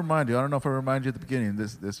 So let me remind you. I don't know if I remind you at the beginning.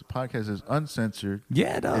 This podcast is uncensored.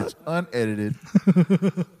 Yeah, dog. It's unedited.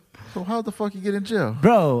 So how the fuck you get in jail?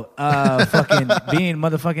 Bro, fucking being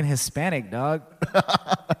motherfucking Hispanic, dog.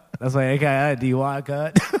 That's why I got a DUI,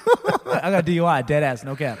 cut. I got DUI, dead ass,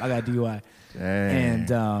 no cap. I got DUI. Dang.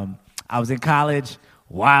 And I was in college,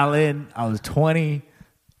 wildin'. I was 20.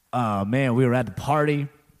 Man, we were at the party.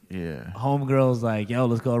 Yeah. Homegirl's like, yo,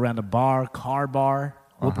 let's go around the car bar,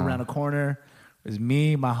 whoop around the corner. It was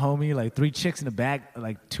me, my homie, like 3 chicks in the back,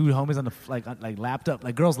 like 2 homies on the like lapped up,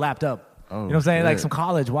 like girls lapped up. Oh, you know what I'm saying? Like shit. some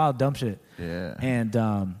college, wild, dumb shit. Yeah. And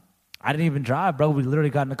I didn't even drive, bro. We literally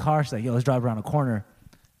got in the car. She's like, yo, let's drive around the corner.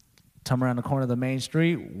 Come around the corner of the main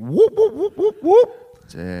street. Whoop, whoop, whoop, whoop, whoop.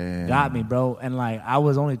 Damn. Got me, bro. And like I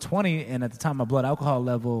was only 20, and at the time my blood alcohol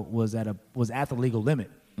level was at the legal limit.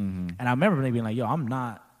 Mm-hmm. And I remember being like, yo, I'm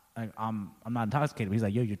not intoxicated. But he's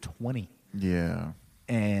like, yo, you're 20. Yeah.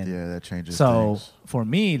 And yeah, that changes so things. for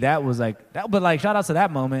me, that was like that. But like, shout out to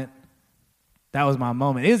that moment. That was my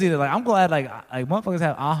moment. It was either like I'm glad like motherfuckers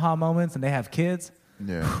have aha moments and they have kids.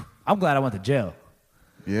 Yeah. I'm glad I went to jail.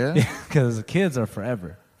 Yeah? Because kids are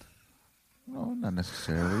forever. No, not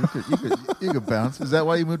necessarily. You could bounce. Is that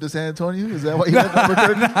why you moved to San Antonio? Is that why you left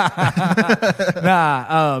Albuquerque?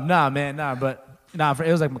 Nah, man, nah. But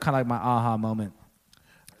it was like kind of like my aha moment.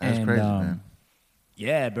 That's crazy, man.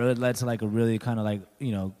 Yeah, bro. It led to like a really kind of like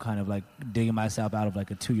kind of like digging myself out of like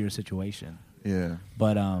a 2-year situation. Yeah.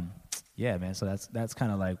 But yeah, man. So that's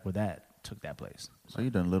kind of like where that took that place. So you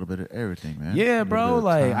done a little bit of everything, man. Yeah, bro.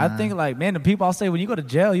 Like I think like man, the people I'll say when you go to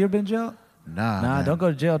jail, you ever been in jail? Nah, man. Don't go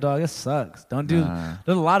to jail, dog. It sucks. Don't do.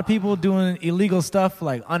 There's a lot of people doing illegal stuff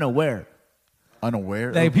like unaware.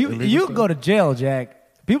 Unaware. Like of people, illegal you stuff? could go to jail, Jack.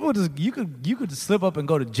 People just you could just slip up and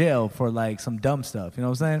go to jail for like some dumb stuff. You know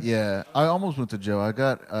what I'm saying? Yeah, I almost went to jail. I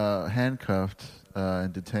got handcuffed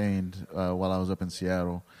and detained while I was up in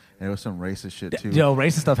Seattle, and it was some racist shit too. Yo,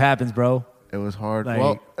 racist stuff happens, bro. It was hard. Like-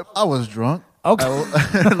 Well, I was drunk. Okay.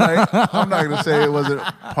 I'm not gonna say it wasn't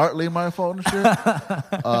partly my fault and shit.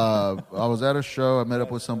 I was at a show. I met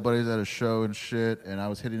up with some buddies at a show and shit, and I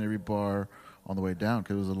was hitting every bar on the way down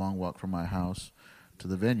because it was a long walk from my house to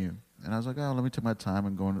the venue. And I was like, oh, let me take my time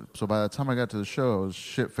and go. So by the time I got to the show, I was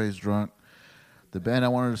shit-faced drunk. The band I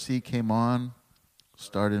wanted to see came on,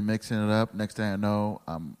 started mixing it up. Next thing I know,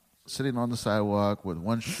 I'm sitting on the sidewalk with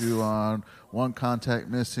one shoe on, one contact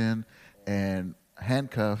missing, and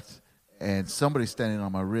handcuffed, and somebody standing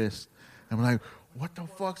on my wrist. I'm like, what the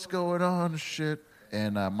fuck's going on? Shit.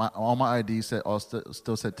 And all my IDs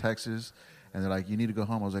still said Texas. And they're like, you need to go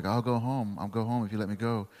home. I was like, I'll go home. I'll go home if you let me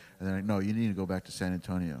go. And they're like, no, you need to go back to San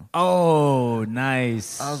Antonio. Oh,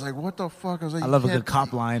 nice. I was like, what the fuck? I was like, I you love a can't- good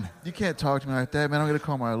cop line. You can't talk to me like that, man. I'm going to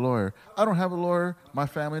call my lawyer. I don't have a lawyer. My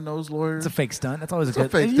family knows lawyers. It's a fake stunt. That's always It's a a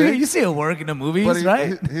good. fake you, thing. you see it work in the movies, But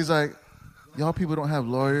right? he's like, y'all people don't have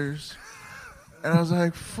lawyers. And I was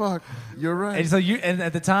like, fuck, you're right. And so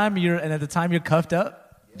at the time you're cuffed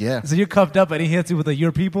up. Yeah. So you're cuffed up, and he hits you with a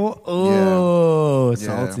 "your people." Oh, Yeah.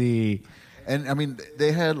 salty. And I mean,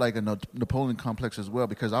 they had like a Napoleon complex as well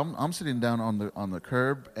because I'm sitting down on the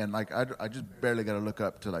curb and like I just barely got to look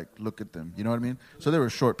up to like look at them. You know what I mean? So they were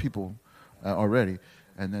short people already,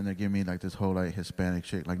 and then they give me like this whole like Hispanic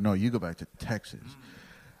shit. Like, no, you go back to Texas.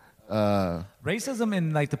 Racism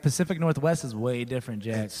in like the Pacific Northwest is way different,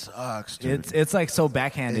 Jack. It sucks, dude. It's like so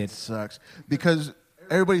backhanded. It sucks because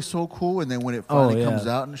everybody's so cool, and then when it finally comes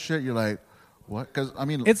out and shit, you're like, what? Because I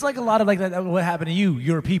mean, it's like a lot of like that, what happened to you,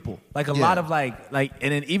 your people. Like a lot of like,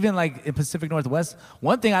 and then even like in Pacific Northwest.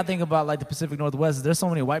 One thing I think about like the Pacific Northwest is there's so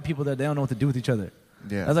many white people that they don't know what to do with each other.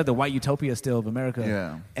 Yeah, that's like the white utopia still of America.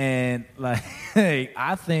 Yeah, and like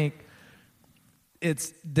I think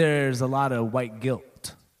there's a lot of white guilt.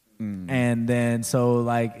 And then so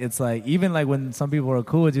like it's like even like when some people are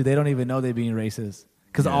cool with you, they don't even know they're being racist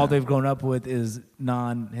because all they've grown up with is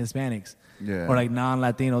non-Hispanics or like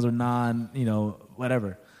non-Latinos or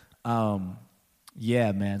whatever.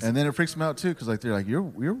 Yeah, man. And then it freaks them out too because like they're like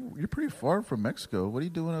you're pretty far from Mexico. What are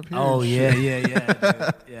you doing up here? Oh yeah,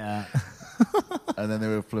 dude. Yeah. And then they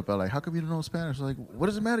would flip out like, how come you don't know Spanish? Like, what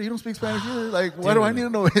does it matter? You don't speak Spanish either. Like, why do I need to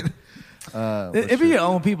know it? It'd be your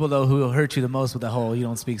own people though who will hurt you the most with the whole you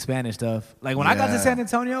don't speak Spanish stuff. Like when I got to San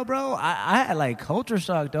Antonio, bro, I had like culture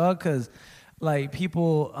shock, dog, because like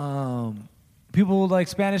people like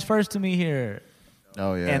Spanish first to me here.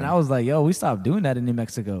 Oh yeah, and I was like, yo, we stopped doing that in New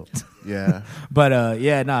Mexico. Yeah, but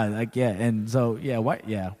and so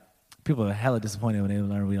people are hella disappointed when they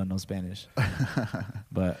learn we don't know Spanish.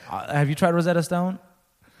 But have you tried Rosetta Stone?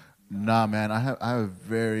 Nah, man, I have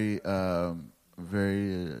very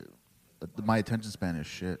my attention span is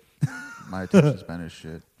shit. My attention span is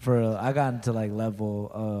shit. I got into like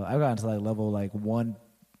level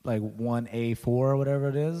 1A4 or whatever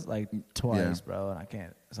it is, like twice, bro, and I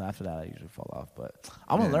can't. So after that, I usually fall off. But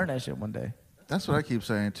I'm gonna learn that shit one day. That's what I keep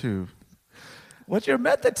saying too. What's your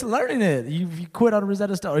method to learning it? You quit on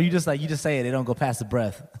Rosetta Stone, or you just say it? They don't go past the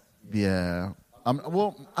breath. Yeah.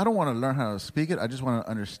 Well, I don't want to learn how to speak it. I just want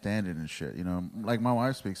to understand it and shit. You know, like my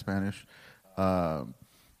wife speaks Spanish.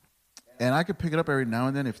 And I could pick it up every now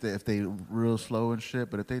and then if they real slow and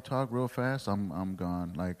shit. But if they talk real fast, I'm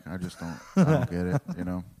gone. Like I just don't get it. You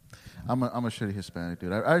know, I'm a shitty Hispanic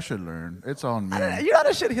dude. I should learn. It's on me. You're not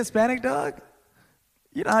a shitty Hispanic, dog.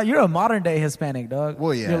 You're a modern day Hispanic, dog.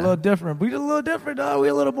 Well, yeah, you're a little different. We're a little different, dog.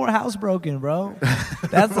 We're a little more housebroken, bro.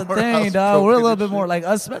 That's the thing, dog. We're a little bit more like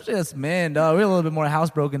us, especially us men, dog. We're a little bit more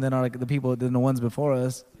housebroken than the ones before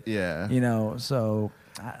us. Yeah, So.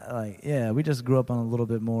 We just grew up on a little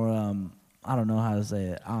bit more, I don't know how to say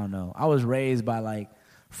it. I don't know. I was raised by, like,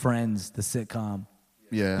 Friends, the sitcom.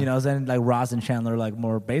 Yeah. You know, then, like, Ross and Chandler, like,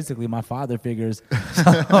 more basically my father figures.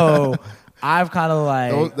 So I've kind of,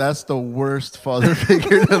 like... That's the worst father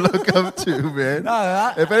figure to look up to, man.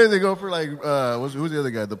 If anything, go for, like, who's the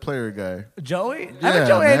other guy? The player guy. Joey? Yeah, I mean,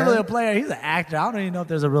 Joey ain't really a player. He's an actor. I don't even know if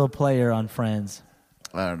there's a real player on Friends.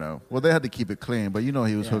 I don't know. Well, they had to keep it clean, but he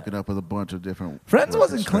was hooking up with a bunch of different. Friends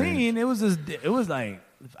wasn't clean. It was like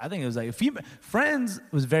I think it was like female. Friends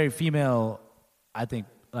was very female. I think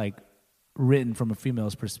like written from a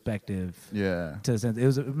female's perspective. Yeah. It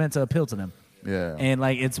was meant to appeal to them. Yeah. And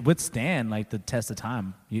like it's withstand like the test of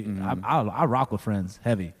time. I rock with Friends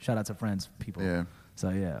heavy. Shout out to Friends people. Yeah. So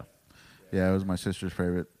yeah. Yeah, it was my sister's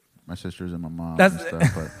favorite. My sisters and my mom. That's and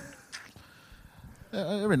stuff, but.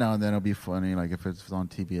 Every now and then it'll be funny, like if it's on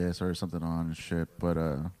TBS or something on and shit. But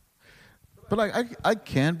like I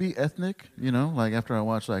can be ethnic, you know. Like after I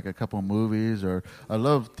watch like a couple movies, or I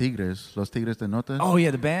love Tigres, Los Tigres del Norte. Oh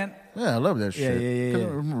yeah, the band. Yeah, I love that shit. Yeah. It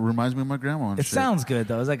reminds me of my grandma. And it shit. Sounds good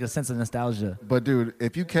though. It's like a sense of nostalgia. But dude,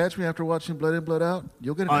 if you catch me after watching Blood In Blood Out,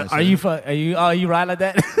 you'll get an essay. Are you right like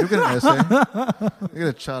that? You'll get an essay. You get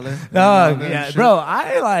a chale. Yeah, bro.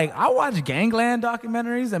 I watch Gangland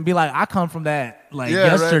documentaries and be like, I come from that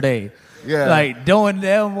yesterday. Right. Yeah, like doing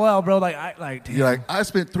damn well, bro. Damn. You're like, I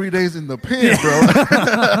spent 3 days in the pen,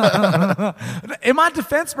 bro. In my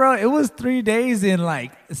defense, bro, it was 3 days in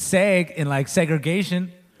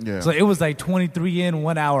segregation. Yeah. So it was like 23 in,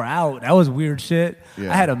 1 hour out. That was weird shit.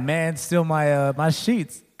 Yeah. I had a man steal my my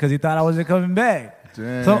sheets because he thought I wasn't coming back.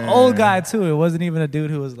 Damn. Some old guy too. It wasn't even a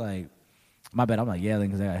dude who was like, my bad. I'm like yelling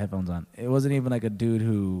because I got headphones on. It wasn't even like a dude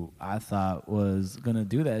who I thought was gonna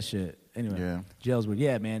do that shit. Anyway, jail's weird.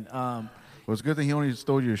 Yeah, man. Well, it's a good thing he only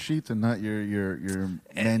stole your sheets and not your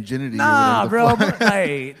manginity. Nah, bro. No,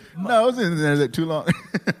 I was in there too long.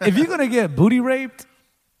 If you're gonna get booty raped,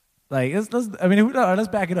 let's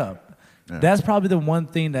back it up. Yeah. That's probably the one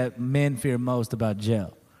thing that men fear most about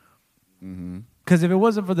jail. Because if it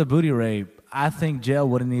wasn't for the booty rape, I think jail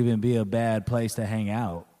wouldn't even be a bad place to hang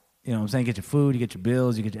out. You know what I'm saying? Get your food, you get your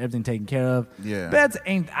bills, you get everything taken care of. Yeah. Beds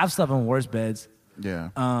ain't. I've slept on worse beds. Yeah.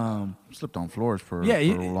 Slept on floors for a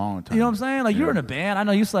long time. You know what I'm saying? Like, you were in a band. I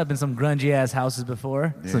know you slept in some grungy ass houses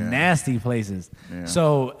before. Yeah. Some nasty places. Yeah.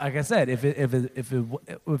 So, like I said, if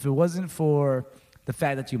it wasn't for the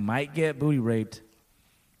fact that you might get booty raped,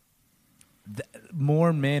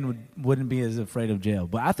 more men wouldn't be as afraid of jail.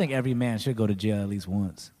 But I think every man should go to jail at least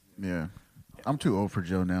once. Yeah. I'm too old for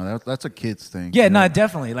jail now. That's a kid's thing. Yeah, no,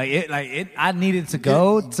 definitely. I needed to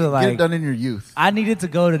go to like get it done in your youth. I needed to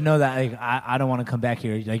go to know that like I don't want to come back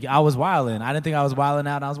here. Like I was wilding. I didn't think I was wilding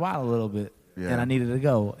out. And I was wilding a little bit, and I needed to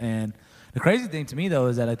go. And the crazy thing to me though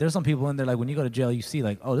is that like there's some people in there like when you go to jail, you see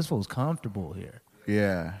like, oh, this fool's comfortable here.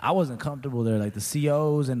 Yeah. I wasn't comfortable there. Like the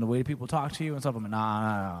COs and the way people talk to you and stuff. I'm like,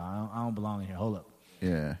 nah, I don't belong in here. Hold up.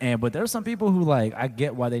 Yeah. But there's some people who like I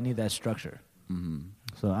get why they need that structure. Mm-hmm.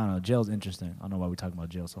 So I don't know. Jail's interesting. I don't know why we're talking about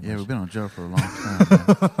jail so much. Yeah, we've been on jail for a long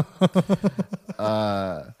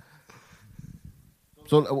time.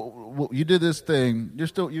 So you did this thing.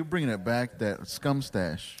 You're bringing it back, that scum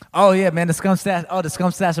stash. Oh yeah, man, the scum stash. Oh, the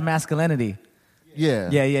scum stash of masculinity. Yeah.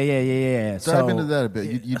 Yeah. Dive into that a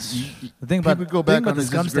bit. The thing about people go back on the his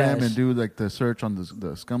scum Instagram stash. and do like the search on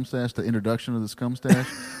the scum stash, the introduction of the scum stash.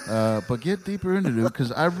 But get deeper into it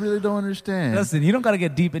because I really don't understand. Listen, you don't got to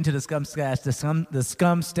get deep into the scum stash. The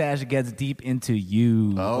scum stash gets deep into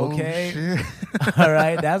you. Oh, okay. Shit. All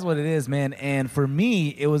right, that's what it is, man. And for me,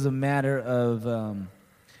 it was a matter of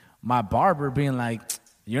my barber being like,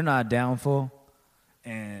 "You're not down for,"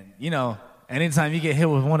 and you know. Anytime you get hit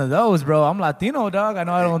with one of those, bro, I'm Latino, dog. I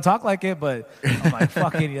know I don't talk like it, but I'm like,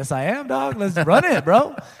 fucking, yes, I am, dog. Let's run it,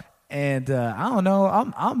 bro. And I don't know.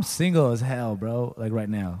 I'm single as hell, bro. Like right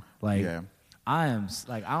now, like I am.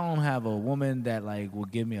 Like I don't have a woman that like will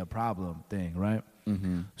give me a problem thing, right?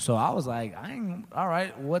 Mm-hmm. So I was like, all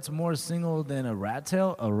right. What's more single than a rat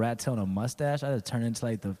tail? A rat tail and a mustache. I turned into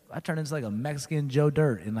like a Mexican Joe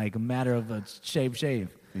Dirt in like a matter of a shave.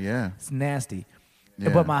 Yeah, it's nasty. Yeah.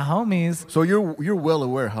 But my homies. So you're well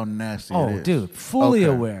aware how nasty it is. Oh, dude, fully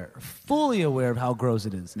aware of how gross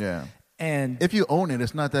it is. Yeah. And if you own it,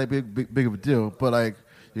 it's not that big of a deal. But like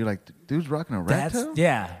you're like, dude's rocking a rat tail.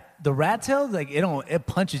 Yeah, the rat tail, like it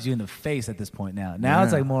punches you in the face at this point now. Now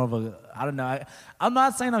it's like more of a, I don't know. I'm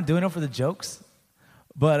not saying I'm doing it for the jokes,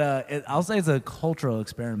 but I'll say it's a cultural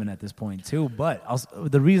experiment at this point too. But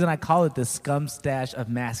the reason I call it the scum stash of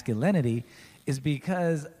masculinity is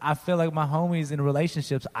because I feel like my homies in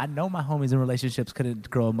relationships, I know my homies in relationships couldn't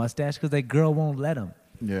grow a mustache because their girl won't let them.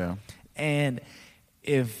 Yeah. And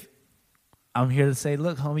if I'm here to say,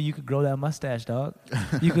 look, homie, you could grow that mustache, dog.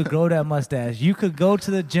 You could grow that mustache. You could go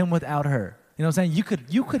to the gym without her. You know what I'm saying?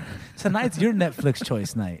 You could, tonight's your Netflix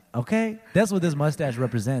choice night, okay? That's what this mustache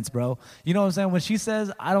represents, bro. You know what I'm saying? When she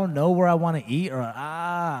says, I don't know where I want to eat, or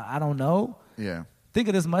I don't know. Yeah. Think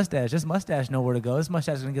of this mustache. This mustache know where to go. This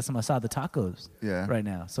mustache is going to get some asada tacos right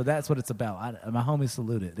now. So that's what it's about. My homies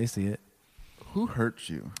salute it. They see it. Who hurt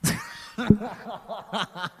you?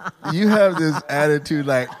 You have this attitude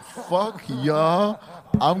like, fuck y'all.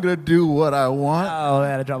 I'm going to do what I want. Oh, I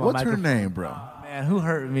had to drop my What's her microphone. name, bro? Man, who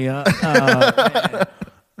hurt me? Man.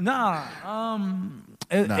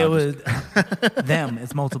 It was them.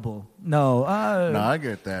 It's multiple. No, I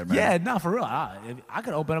get that, man. Yeah, no, for real. I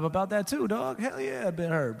could open up about that too, dog. Hell yeah, I've been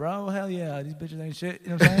hurt, bro. Hell yeah, these bitches ain't shit. You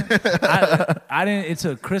know what I'm saying? I didn't. It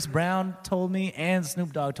took Chris Brown told me and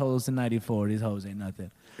Snoop Dogg told us in '94. These hoes ain't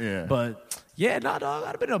nothing. Yeah. But yeah, no, dog. I'd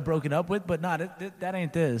have been broken up with, but that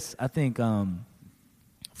ain't this. I think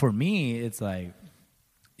for me, it's like,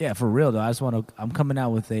 yeah, for real though. I'm coming out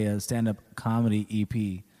with a stand-up comedy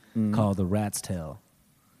EP called The Rat's Tail.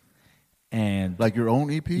 And like your own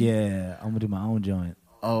EP? Yeah, I'm gonna do my own joint.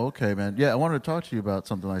 Oh, okay, man. Yeah, I wanted to talk to you about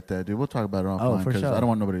something like that, dude. We'll talk about it offline for sure. I don't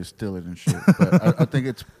want nobody to steal it and shit. But I think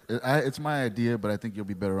it's my idea, but I think you'll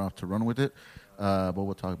be better off to run with it. But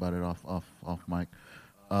we'll talk about it off mic.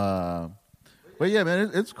 But yeah,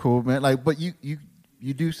 man, it's cool, man. Like, but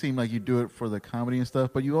you do seem like you do it for the comedy and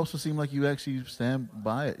stuff, but you also seem like you actually stand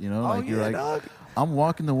by it. You know, like you're like, dog. I'm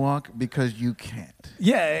walking the walk because you can't.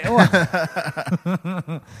 Yeah.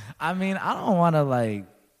 Well, I mean, I don't want to like,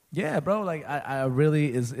 yeah, bro. Like, I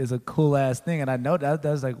really is a cool ass thing, and I know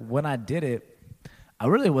that's like when I did it, I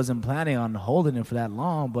really wasn't planning on holding it for that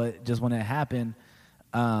long, but just when it happened,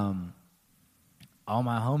 all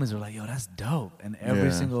my homies were like, "Yo, that's dope," and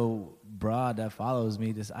every single broad that follows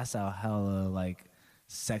me, I saw hella like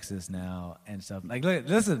sexist now and stuff. Like, look,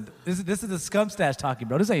 listen, this is the scum stash talking,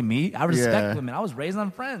 bro. This ain't me. I respect women. I was raised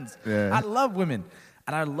on friends. Yeah. I love women,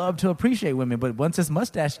 and I love to appreciate women. But once this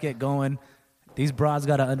mustache get going, these broads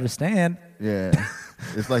got to understand. Yeah.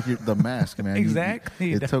 It's like the mask, man.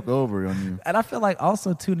 Exactly. It took over on you. And I feel like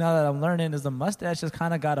also too, now that I'm learning, is the mustache has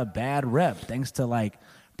kind of got a bad rep thanks to like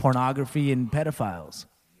pornography and pedophiles.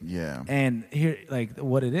 Yeah. And here, like,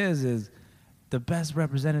 what it is the best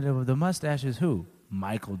representative of the mustache is who?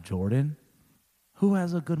 Michael Jordan. Who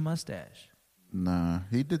has a good mustache? Nah,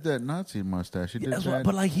 he did that Nazi mustache. He did that.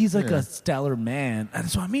 But like, he's like a stellar man.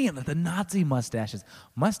 That's what I mean. Like the Nazi mustaches.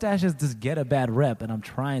 Mustaches just get a bad rep, and I'm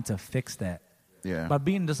trying to fix that. Yeah. By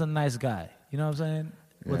being just a nice guy. You know what I'm saying?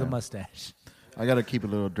 With a mustache. I got to keep a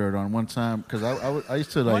little dirt on one time because I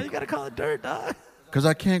used to like. Why you got to call it dirt, dog? Because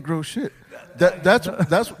I can't grow shit.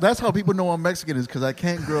 That's how people know I'm Mexican is because I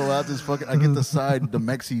can't grow out this fucking. I get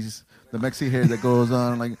the Mexi hair that goes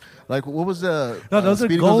on like what was the? No, those are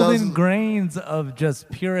Speedy golden Gonzalez's? grains of just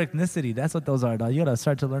pure ethnicity. That's what those are, dog. You gotta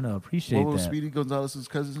start to learn to appreciate What was that. Speedy Gonzalez's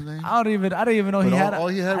cousin's name? I don't even know But he had. all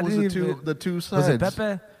he had was the two sides. Was it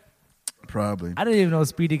Pepe? Probably. I didn't even know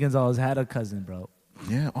Speedy Gonzalez had a cousin, bro.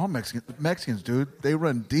 Yeah, all Mexicans, dude. They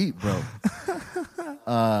run deep, bro.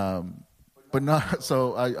 But not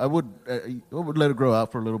so. I would let it grow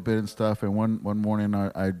out for a little bit and stuff. And one morning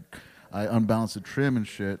I unbalanced the trim and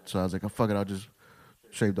shit. So I was like, oh fuck it, I'll just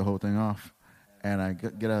shave the whole thing off. And I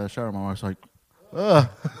get out of the shower. My wife's like, ugh,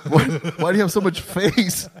 why do you have so much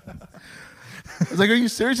face? I was like, are you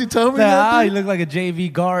seriously telling me that? You look like a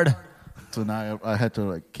JV guard. So now I had to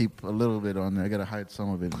like keep a little bit on there. I gotta hide some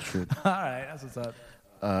of it and shit. All right, that's what's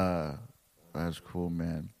up. That's cool,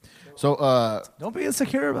 man. So Don't be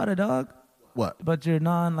insecure about it, dog. what? But you're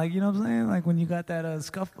like, you know what I'm saying? Like when you got that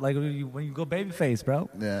scuff, like when you go baby face, bro.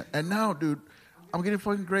 Yeah. And now, dude, I'm getting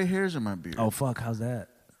fucking gray hairs in my beard. Oh fuck, how's that?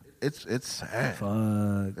 It's sad.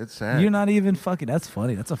 Fuck. It's sad. You're not even fucking. That's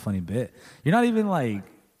funny. That's a funny bit. You're not even like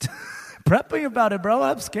prepping about it, bro.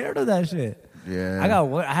 I'm scared of that shit. Yeah. I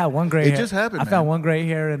had one gray hair. It just happened, I found man. one gray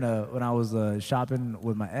hair when I was shopping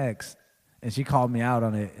with my ex, and she called me out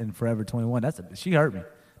on it in Forever 21. She hurt me.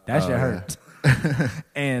 That shit hurt.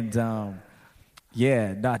 And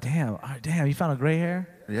yeah, nah, damn, you found a gray hair?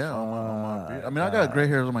 Yeah. On my beard. I mean, I got gray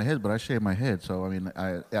hairs on my head, but I shave my head, so I mean,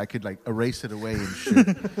 I could like erase it away and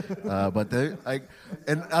shit. But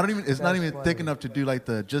and I don't even. It's not even thick enough to do like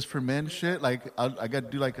the just for men shit. Like I got to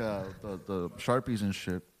do like the Sharpies and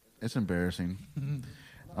shit. It's embarrassing.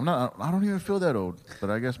 I don't even feel that old, but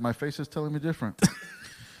I guess my face is telling me different.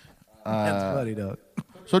 That's funny, dog.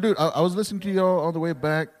 So, dude, I was listening to y'all on the way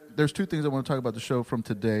back. There's two things I want to talk about the show from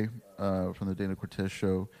today, from the Dana Cortez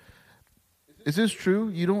show. Is this true?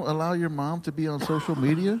 You don't allow your mom to be on social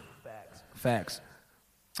media? Facts.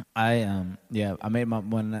 I made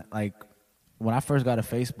when I first got a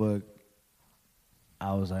Facebook,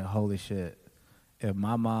 I was like, holy shit. If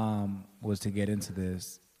my mom was to get into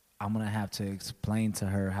this, I'm gonna have to explain to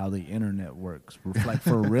her how the internet works. Like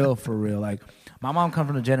for real. Like my mom come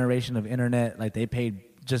from a generation of internet, like they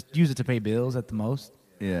just use it to pay bills at the most.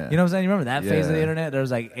 Yeah. You know what I'm saying? You remember that phase of the internet? There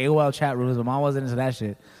was like AOL chat rooms. My mom wasn't into that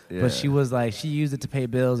shit. Yeah. But she was like, she used it to pay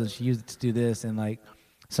bills and she used it to do this and like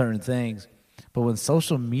certain things. But when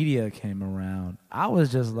social media came around, I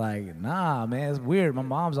was just like, nah, man, it's weird. My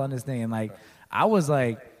mom's on this thing. And like, I was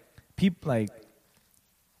like,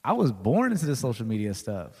 I was born into the social media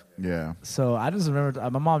stuff. Yeah. So I just remember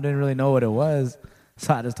my mom didn't really know what it was.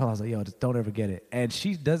 So I just told her, I was like, yo, just don't ever get it. And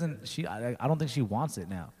I don't think she wants it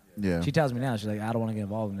now. Yeah. She tells me now, she's like, I don't want to get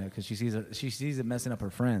involved in it because she sees it messing up her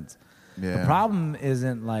friends. Yeah. The problem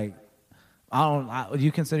isn't like,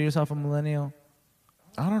 you consider yourself a millennial?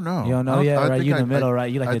 I don't know. You don't know yet, right? You in the middle,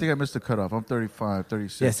 right? I think I missed the cutoff. I'm 35,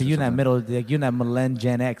 36. Yeah, so you in that middle, like, you in that millenn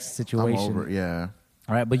Gen X situation. I'm over, yeah.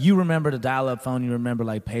 All right, but you remember the dial-up phone, you remember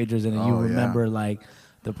like pagers, and you Oh, remember like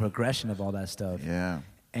the progression of all that stuff. Yeah.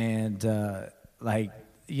 And like,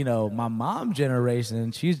 you know, my mom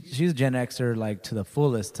generation, she's Gen Xer like to the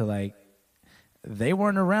fullest. To like, they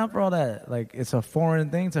weren't around for all that. Like, it's a foreign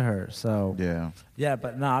thing to her. So yeah.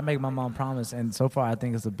 But no, I make my mom promise, and so far I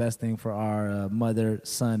think it's the best thing for our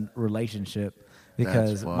mother-son relationship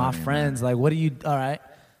because funny, my friends, like, what do you? All right.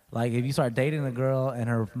 Like, if you start dating a girl and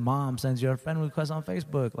her mom sends you a friend request on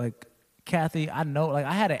Facebook, like, Kathy, I know, like,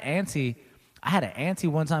 I had an auntie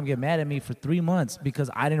one time get mad at me for 3 months because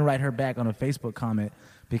I didn't write her back on a Facebook comment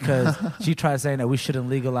because she tried saying that we shouldn't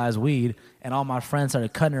legalize weed, and all my friends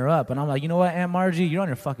started cutting her up. And I'm like, you know what, Aunt Margie, you're on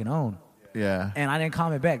your fucking own. Yeah. And I didn't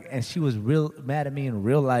comment back. And she was real mad at me in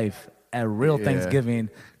real life at real Thanksgiving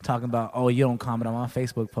talking about, oh, you don't comment on my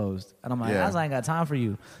Facebook post. And I'm like, I ain't got time for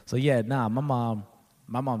you. So, yeah, nah, my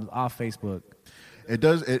mom's off Facebook. It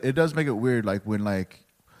does make it weird, like when like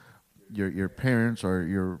your parents or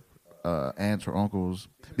your aunts or uncles,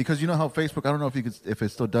 because you know how Facebook, I don't know if it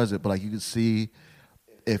still does it, but like you could see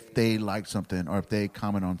if they like something or if they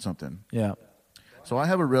comment on something. Yeah. So I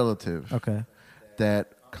have a relative Okay.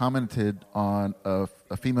 that commented on a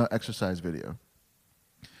female exercise video.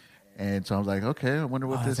 And so I was like, okay, I wonder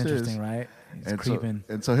what Oh, this that's is. interesting, right? It's And creeping.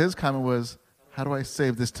 so his comment was, how do I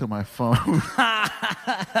save this to my phone?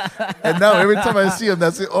 And now every time I see him,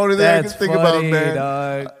 that's the only thing I can think about, man.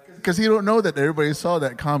 Dog. Because he don't know that everybody saw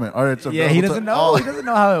that comment. Or it's Yeah, he available doesn't to know. all. He doesn't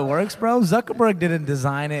know how it works, bro. Zuckerberg didn't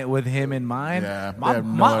design it with him in mind. Yeah, my they have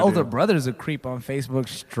no my idea. older brother's a creep on Facebook,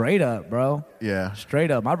 straight up, bro. Yeah.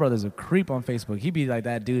 Straight up. My brother's a creep on Facebook. He be like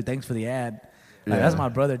that dude. Thanks for the ad. Like, Yeah. That's my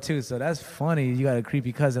brother too. So that's funny. You got a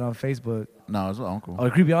creepy cousin on Facebook. No, it's my uncle. Oh,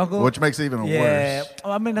 a creepy uncle. Which makes it even yeah. worse.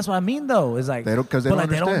 Oh, I mean, that's what I mean though. It's like They don't- 'cause they but don't like,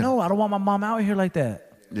 they don't understand. know. I don't want my mom out here like that.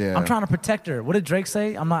 Yeah. I'm trying to protect her. What did Drake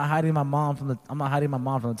say? I'm not hiding my mom from the timeline. I'm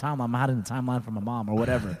hiding the timeline from my mom or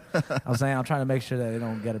whatever. I'm saying I'm trying to make sure that they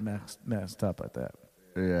don't get it messed up like that.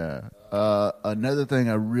 Yeah. Another thing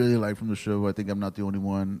I really like from the show, I think I'm not the only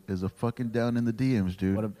one, is a fucking down in the DMs,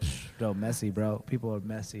 dude. What a yo, messy, bro. People are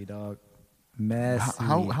messy, dog. Messy.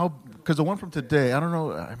 How? Because the one from today, I don't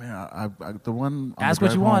know. I mean, the one. on Ask the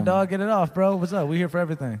what you drive want, home- dog. Get it off, bro. What's up? We here for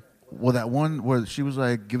everything. Well, that one where she was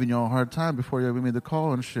like giving y'all a hard time before you ever made the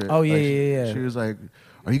call and shit. Oh, yeah, Like, yeah. She was like,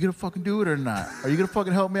 "Are you gonna fucking do it or not? Are you gonna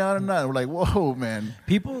fucking help me out or not?" And we're like, "Whoa, man."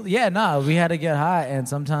 People, yeah, no, we had to get high, and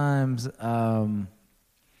sometimes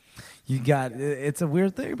you got it's a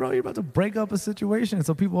weird thing, bro. You're about to break up a situation,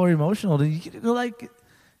 so people are emotional. You're like,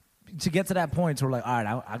 to get to that point, so we're like, all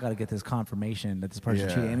right, I got to get this confirmation that this person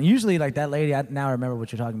Yeah. cheated. And usually, like that lady, I now remember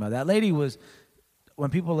what you're talking about. That lady was, when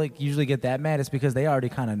people like usually get that mad, it's because they already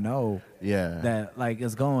kind of know Yeah. that like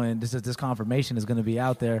it's going. This confirmation is going to be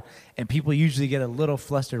out there, and people usually get a little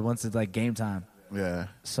flustered once it's like game time. Yeah.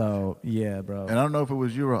 So yeah, bro. And I don't know if it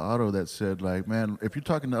was you or Otto that said, like, man, if you're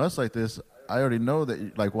talking to us like this, I already know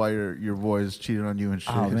that, like, why your boys cheated on you and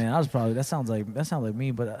shit. Oh man, I was probably that sounds like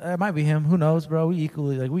me, but it might be him. Who knows, bro? We equal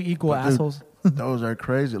But, dude, assholes. Those are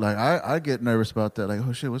crazy. Like, I get nervous about that. Like,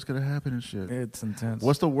 oh shit, what's gonna happen and shit. It's intense.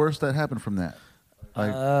 What's the worst that happened from that?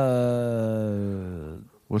 Like,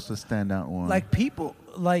 what's the standout one? like people,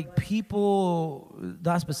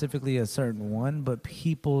 not specifically a certain one, but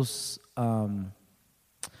people's.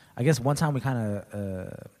 I guess one time we kind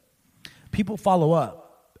of people follow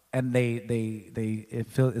up, and they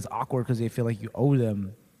feel it's awkward because they feel like you owe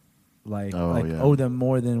them, owe them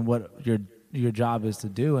more than what your job is to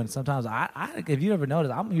do. And sometimes I if you ever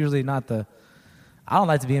notice, I'm usually not I don't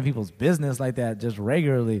like to be in people's business like that just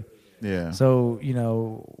regularly. Yeah. So,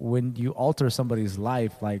 when you alter somebody's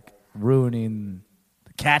life, like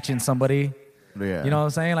catching somebody, Yeah. you know what I'm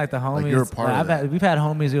saying? Like the homies. you're a part of that. We've had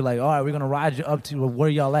homies who are like, all right, we're going to ride you up to where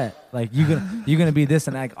y'all at. Like, you're gonna be this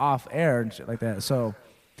and like off air and shit like that. So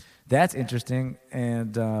that's interesting.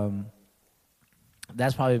 And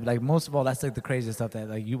that's probably, like, most of all, that's like the craziest stuff that,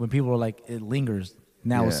 like, when people are like, it lingers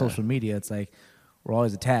now with Yeah. social media. It's like, we're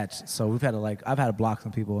always attached. So we've had to, like, I've had to block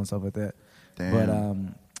some people and stuff like that. Damn.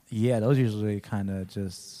 But, yeah, those usually kind of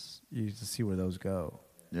you just see where those go.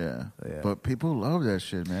 Yeah. Yeah. But people love that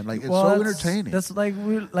shit, man. Like, it's Well, so that's- entertaining. That's like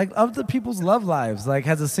of the people's love lives. Like,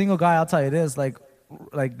 as a single guy, I'll tell you this: like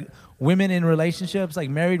women in relationships, like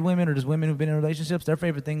married women or just women who've been in relationships, their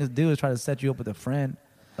favorite thing to do is try to set you up with a friend.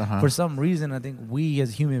 Uh-huh. For some reason, I think we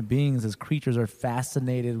as human beings, as creatures, are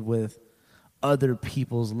fascinated with other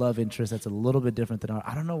people's love interests. That's a little bit different than our.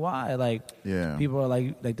 I don't know why. Like, Yeah. people are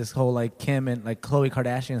like this whole like Kim and like Khloe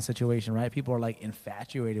Kardashian situation, right? People are like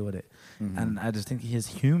infatuated with it, Mm-hmm. and I just think as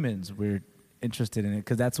humans we're interested in it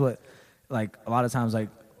because that's what, like, a lot of times, like,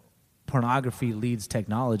 pornography leads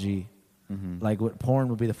technology. Mm-hmm. Like, what porn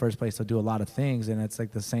would be the first place to do a lot of things, and it's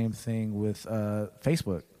like the same thing with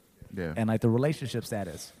Facebook Yeah. and like the relationship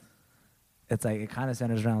status. It's like it kind of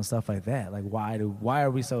centers around stuff like that. Like, why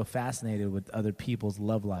are we so fascinated with other people's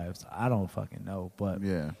love lives? I don't fucking know, but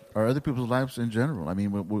Yeah. Or other people's lives in general. I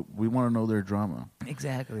mean, we want to know their drama.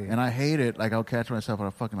 exactly. And I hate it. Like, I'll catch myself and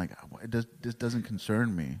I'm fucking like, this doesn't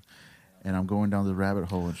concern me. And I'm going down the rabbit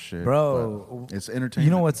hole and shit. Bro, But it's entertaining.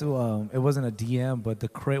 You know what's it wasn't a DM, but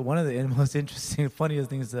one of the most interesting, funniest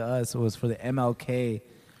things to us was for the MLK.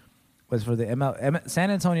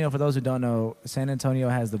 San Antonio. For those who don't know, San Antonio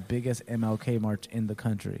has the biggest MLK march in the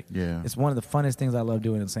country. Yeah. It's one of the funnest things I love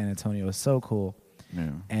doing in San Antonio. It's so cool. Yeah.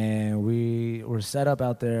 And we were set up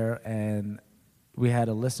out there, and we had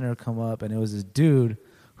a listener come up, and it was this dude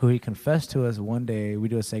who he confessed to us one day. We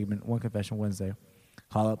do a segment, One Confession Wednesday.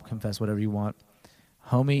 Call up, confess whatever you want.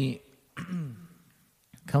 Homie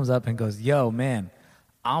comes up and goes, yo, man,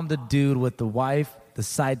 I'm the dude with the wife, the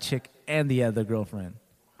side chick, and the other girlfriend.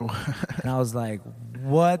 And I was like,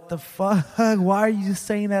 what the fuck? Why are you just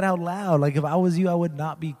saying that out loud? Like, if I was you, I would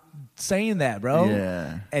not be saying that, bro.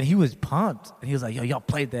 Yeah. And he was pumped. And he was like, yo, y'all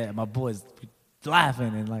played that. And my boys laughing.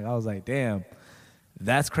 And like, I was like, damn,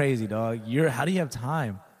 that's crazy, dog. How do you have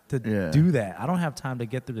time to do that? I don't have time to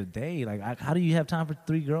get through the day. Like, how do you have time for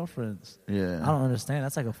 3 girlfriends? Yeah. I don't understand.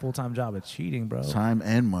 That's like a full-time job of cheating, bro. Time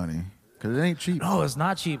and money. Because it ain't cheap. No, it's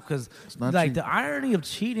not cheap. Because like the irony of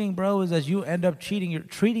cheating, bro, is that you end up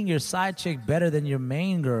treating your side chick better than your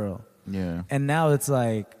main girl. Yeah. And now it's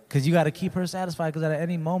like, because you got to keep her satisfied, because at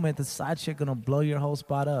any moment the side chick gonna blow your whole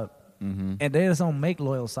spot up. Mm-hmm. And they just don't make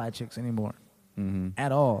loyal side chicks anymore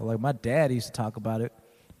at all. Like my dad used to talk about it,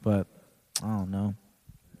 but I don't know.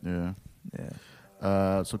 Yeah.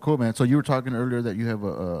 Yeah. So cool, man. So you were talking earlier that you have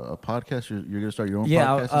a podcast. You're gonna start your own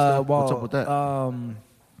podcast. And stuff? Well, what's up with that?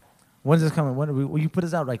 When is this coming? Will you put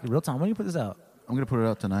this out like real time? When do you put this out? I'm gonna put it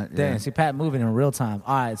out tonight. Dang, Yeah. see Pat moving in real time.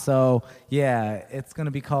 All right, so yeah, it's gonna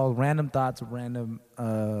be called Random Thoughts with Random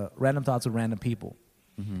People,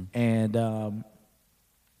 and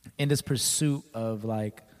in this pursuit of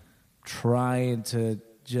like trying to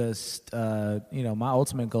just my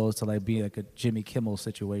ultimate goal is to like be like a Jimmy Kimmel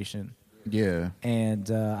situation. Yeah. And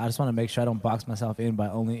I just want to make sure I don't box myself in by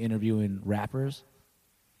only interviewing rappers.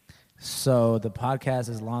 So the podcast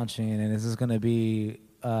is launching, and this is going to be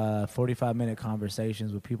 45-minute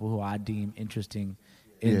conversations with people who I deem interesting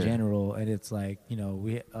in general. And it's like,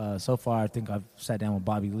 we so far I think I've sat down with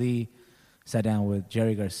Bobby Lee, sat down with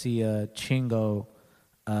Jerry Garcia, Chingo,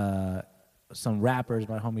 some rappers,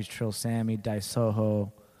 my homies Trill Sammy, Dice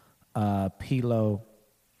Soho, Pilo,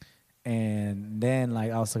 and then like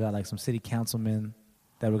I also got like some city councilmen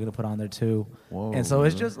that we're gonna put on there too. Whoa, and so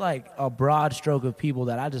it's just like a broad stroke of people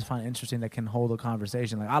that I just find interesting that can hold a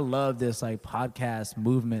conversation. Like I love this like podcast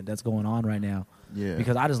movement that's going on right now. Yeah.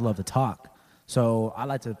 Because I just love to talk. So I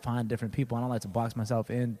like to find different people. I don't like to box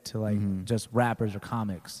myself into like just rappers or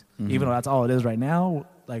comics. Even though that's all it is right now,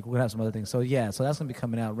 like we're gonna have some other things. So yeah, so that's gonna be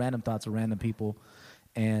coming out. Random Thoughts of Random People.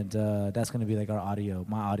 And that's gonna be like my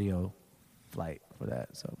audio flight for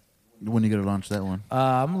that. So When you gonna launch that one?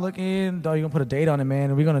 I'm looking, dog, you're gonna put a date on it,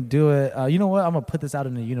 man. We're gonna do it. You know what? I'm gonna put this out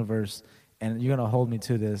in the universe, and you're gonna hold me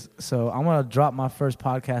to this. So I'm gonna drop my first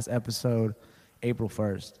podcast episode April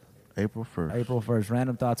 1st. April 1st. April 1st.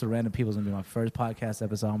 Random Thoughts of Random People is gonna be my first podcast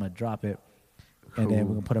episode. I'm gonna drop it, and then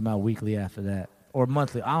we're gonna put them out weekly after that, or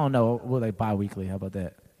monthly. I don't know. We'll like bi-weekly. How about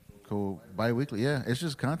that? Cool. Bi-weekly, yeah. It's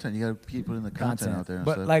just content. You got to keep putting the content out there. And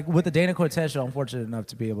But stuff. like with the Dana Cortez show, I'm fortunate enough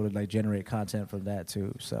to be able to like generate content from that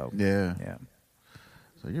too. So yeah. yeah.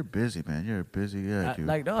 So you're busy, man. You're a busy guy, dude.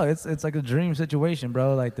 Like no, it's like a dream situation,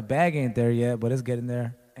 bro. Like the bag ain't there yet, but it's getting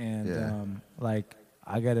there. And like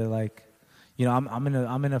I gotta like,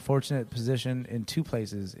 I'm in a fortunate position in 2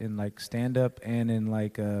 places, in like stand up and in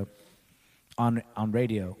like on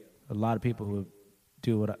radio. A lot of people who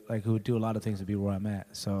do a lot of things to be where I'm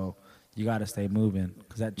at. So you got to stay moving,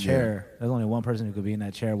 because that chair, there's only one person who could be in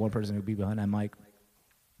that chair, one person who could be behind that mic.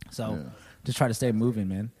 So just try to stay moving,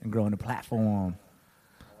 man, and growing the platform.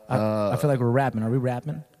 I feel like we're rapping. Are we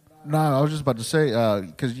rapping? No, I was just about to say,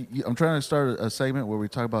 because I'm trying to start a segment where we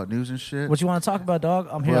talk about news and shit. What you want to talk about, dog?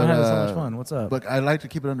 I'm here. I'm having so much fun. What's up? But I like to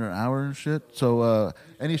keep it under an hour and shit. So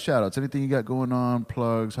any shout-outs, anything you got going on,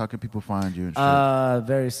 plugs, how can people find you and shit?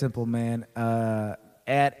 Very simple, man.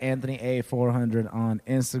 At Anthony A400 on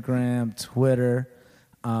Instagram, Twitter,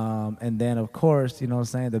 and then of course, you know what I'm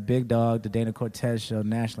saying, the big dog, the Dana Cortez Show,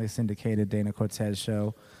 nationally syndicated Dana Cortez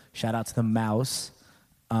Show. Shout out to the Mouse.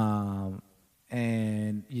 And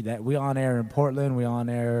that we on air in Portland, we on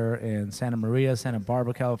air in Santa Maria, Santa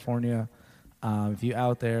Barbara, California. If you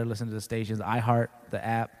out there, listen to the stations, iHeart, the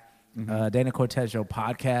app, Dana Cortez Show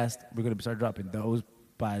podcast. We're gonna start dropping those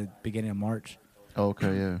by the beginning of March.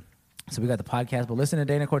 Okay, yeah. So we got the podcast, but listen to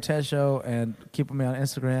Dana Cortez Show and keep me on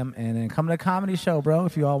Instagram, and then come to the comedy show, bro.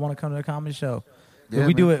 If you all want to come to the comedy show, Yeah,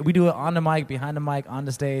 we do it on the mic, behind the mic, on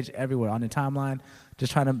the stage, everywhere, on the timeline.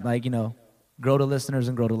 Just trying to grow the listeners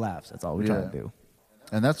and grow the laughs. That's all we're trying to do.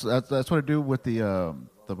 And that's what I do with the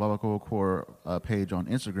Babacoa Core page on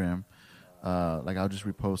Instagram. Like I'll just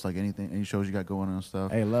repost like any shows you got going on and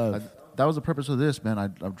stuff. Hey, love. That was the purpose of this, man.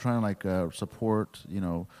 I'm trying to support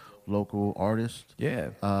local artists.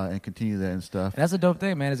 Yeah. And continue that and stuff. And that's a dope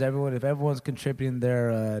thing, man. Is if everyone's contributing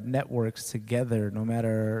their networks together, no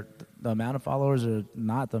matter the amount of followers or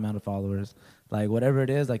not the amount of followers, like whatever it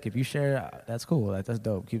is, like if you share, that's cool. Like, that's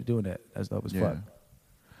dope. Keep doing it. That's dope as fuck.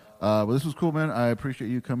 Well, this was cool, man. I appreciate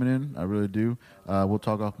you coming in. I really do. We'll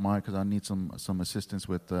talk off mic because I need some assistance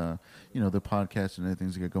with the podcast and other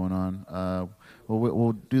things that get going on.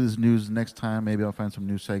 We'll do this news next time. Maybe I'll find some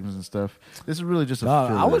new segments and stuff. This is really just a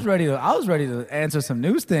filler. I was ready to answer some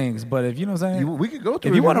news things, but if you know what I'm saying, we could go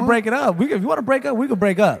through. If you want to break it up, if you want to break up, we can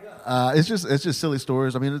break up. It's just silly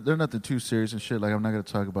stories. I mean, they're nothing too serious and shit. Like I'm not gonna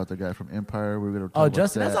talk about the guy from Empire. We're gonna talk about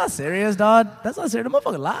Justin, that. that's not serious, dog. That's not serious. The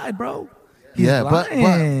motherfucker lied, bro. He's yeah,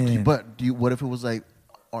 lying. but do you, what if it was like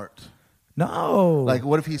art? No. Like,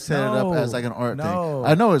 what if he set it up as like an art thing?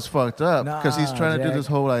 I know it's fucked up because he's trying to do this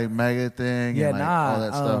whole like MAGA thing and like all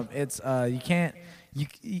that stuff. It's you can't.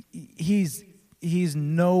 He's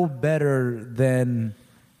no better than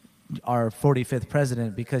our 45th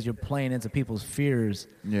president because you're playing into people's fears.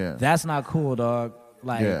 Yeah, that's not cool, dog.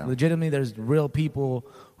 Like legitimately, there's real people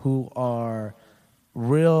who are.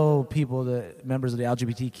 Real people, the members of the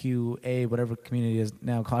LGBTQA, whatever community is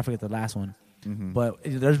now, I forget the last one. Mm-hmm. But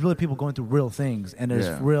there's really people going through real things, and there's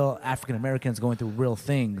real African Americans going through real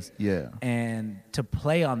things. Yeah. And to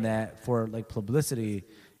play on that for like publicity,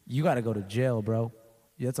 you got to go to jail, bro.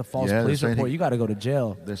 That's a false police report. You got to go to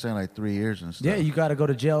jail. They're saying like 3 years and stuff. Yeah, you got to go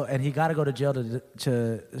to jail, and he got to go to jail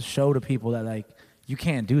to show to people that like you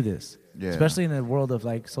can't do this. Yeah. Especially in the world of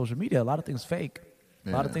like social media, a lot of things fake.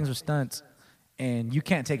 A lot of things are stunts. And you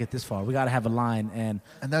can't take it this far. We got to have a line,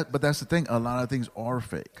 but that's the thing. A lot of things are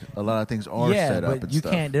fake. A lot of things are set up. But you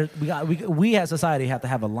can't. We as society have to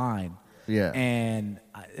have a line. Yeah. And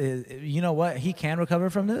you know what? He can recover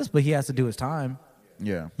from this, but he has to do his time.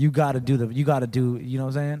 Yeah. You got to do. You know what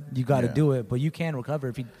I'm saying? You got to do it, but you can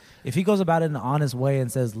recover if he goes about it in an honest way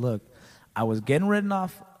and says, "Look, I was getting written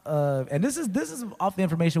off," and this is off the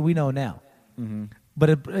information we know now. Mm-hmm.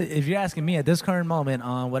 But if you're asking me at this current moment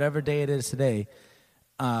on whatever day it is today,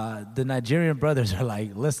 the Nigerian brothers are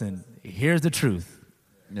like, listen, here's the truth.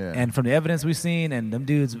 Yeah. And from the evidence we've seen and them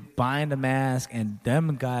dudes buying the mask and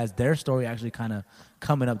them guys, their story actually kind of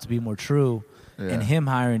coming up to be more true. Yeah. And him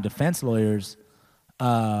hiring defense lawyers,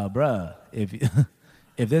 bruh,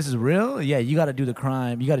 if this is real, you got to do the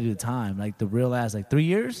crime. You got to do the time. Like the real ass, like 3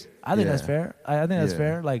 years. I think that's fair. I think that's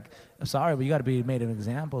fair. Like, I'm sorry, but you got to be made an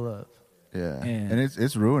example of. Yeah, and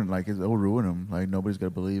it's ruined. Like it'll ruin him. Like nobody's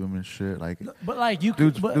gonna believe him and shit. Like, but like you,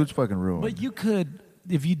 dude's fucking ruined. But you could,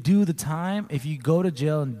 if you do the time, if you go to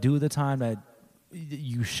jail and do the time that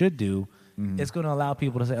you should do, it's gonna allow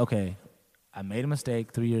people to say, okay, I made a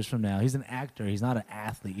mistake. 3 years from now, he's an actor. He's not an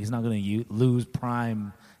athlete. He's not gonna lose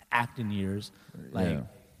prime acting years. Like,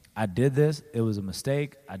 I did this. It was a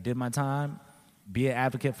mistake. I did my time. Be an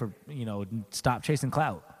advocate for stop chasing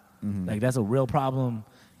clout. Mm-hmm. Like that's a real problem.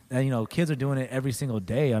 And, kids are doing it every single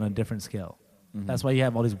day on a different scale. Mm-hmm. That's why you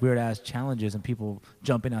have all these weird-ass challenges and people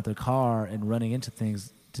jumping out their car and running into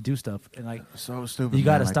things to do stuff. And, like, so stupid. You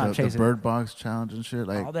got to stop chasing. The Bird Box challenge and shit.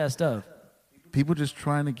 Like, all that stuff. People just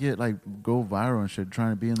trying to go viral and shit,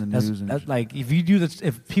 trying to be in the news. That's like, if you do this,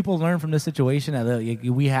 if people learn from this situation that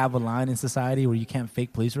we have a line in society where you can't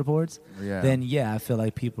fake police reports, then, I feel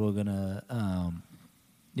like people are going to,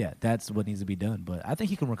 that's what needs to be done. But I think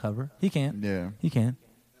he can recover. He can. Yeah. He can.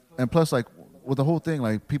 And plus, like, with the whole thing,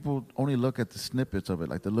 like, people only look at the snippets of it,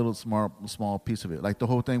 like the little small piece of it. Like the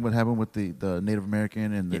whole thing what happened with the Native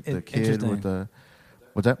American and the kid with the...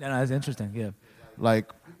 What's that? No, that's interesting, yeah.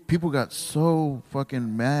 Like, people got so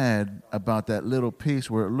fucking mad about that little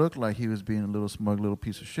piece where it looked like he was being a little smug little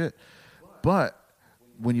piece of shit. But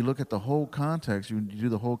when you look at the whole context, you do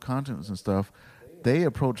the whole contents and stuff, they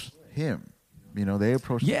approached him. They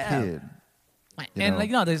approached the kid.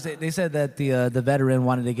 They said that the veteran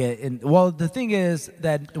wanted to get in. Well, the thing is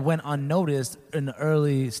that went unnoticed in the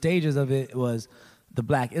early stages of it was the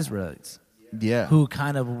black Israelites. Yeah. Who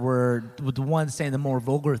kind of were the ones saying the more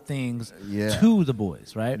vulgar things to the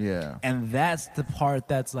boys, right? Yeah. And that's the part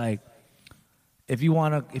that's like, if you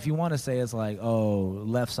want to say it's like, oh,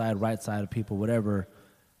 left side, right side of people, whatever,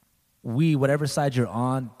 whatever side you're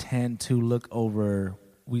on tend to look over.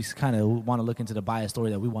 We kind of want to look into the biased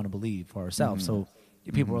story that we want to believe for ourselves. Mm-hmm.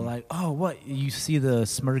 So people are like, oh, what? You see the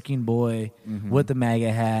smirking boy with the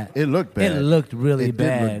MAGA hat. It looked bad. It looked really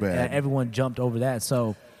bad. Did look bad. Everyone jumped over that.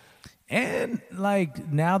 So, and like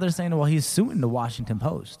now they're saying, well, he's suing the Washington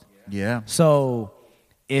Post. Yeah. So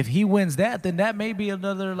if he wins that, then that may be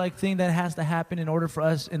another like thing that has to happen in order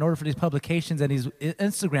for these publications and these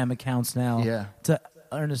Instagram accounts now to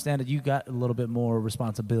understand that you got a little bit more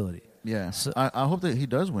responsibility. Yeah, so, I hope that he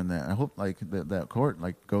does win that. I hope like that court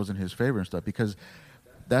like goes in his favor and stuff because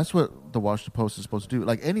that's what the Washington Post is supposed to do.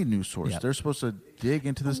 Like any news source, they're supposed to dig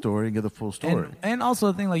into the story and get the full story. And also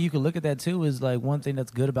the thing like you could look at that too is like one thing that's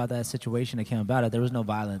good about that situation that came about it. There was no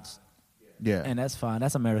violence. Yeah. And that's fine.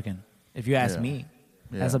 That's American. If you ask Yeah. me,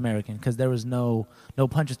 Yeah. that's American, because there was no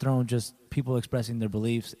punches thrown, just people expressing their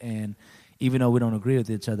beliefs, and even though we don't agree with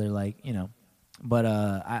each other, like, you know, but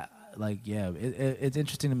I like, yeah, it's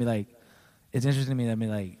interesting to me,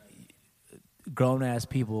 like, grown ass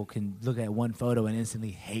people can look at one photo and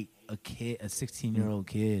instantly hate a 16-year-old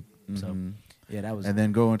kid. So yeah, that was. And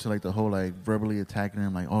then go into like the whole like verbally attacking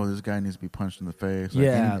him, like, oh, this guy needs to be punched in the face. Like,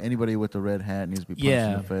 Yeah. anybody with the red hat needs to be punched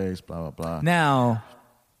in the face. Blah blah blah. Now,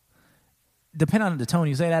 depending on the tone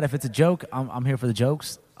you say that, if it's a joke, I'm here for the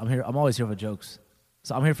jokes. I'm always here for jokes.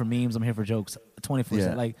 So I'm here for memes. I'm here for jokes 24/7.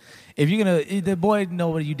 Yeah. Like, if you're gonna, the boy know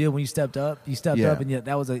what you did when you stepped up. You stepped Yeah. up, and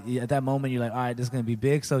that was at that moment you're like, all right, this is gonna be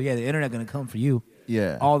big. So yeah, the internet gonna come for you.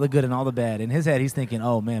 Yeah. All the good and all the bad. In his head, he's thinking,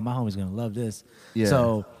 oh man, my homie's gonna love this. Yeah.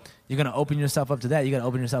 So you're gonna open yourself up to that. You gotta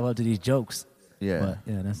open yourself up to these jokes. Yeah. But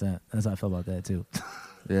yeah, that's that. That's how I feel about that too.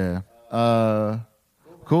 Yeah.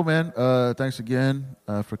 Cool, man. Thanks again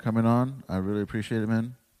for coming on. I really appreciate it,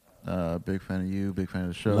 man. Big fan of you. Big fan of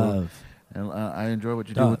the show. Love. And I enjoy what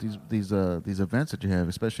you do Dog. with these events that you have,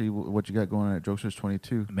 especially what you got going on at Jokesters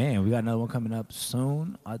 22. Man, we got another one coming up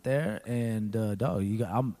soon out there, and dog,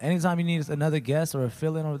 anytime you need another guest or a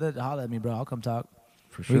fill-in over there, holler at me, bro. I'll come talk.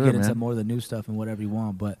 For sure, we get into man. more of the new stuff and whatever you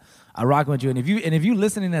want, but I rock with you. And if you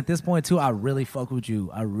listening at this point too, I really fuck with you.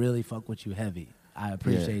 I really fuck with you heavy. I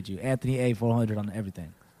appreciate you, Anthony A 400 on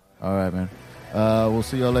everything. All right, man. We'll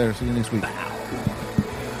see y'all later. See you next week. Bow.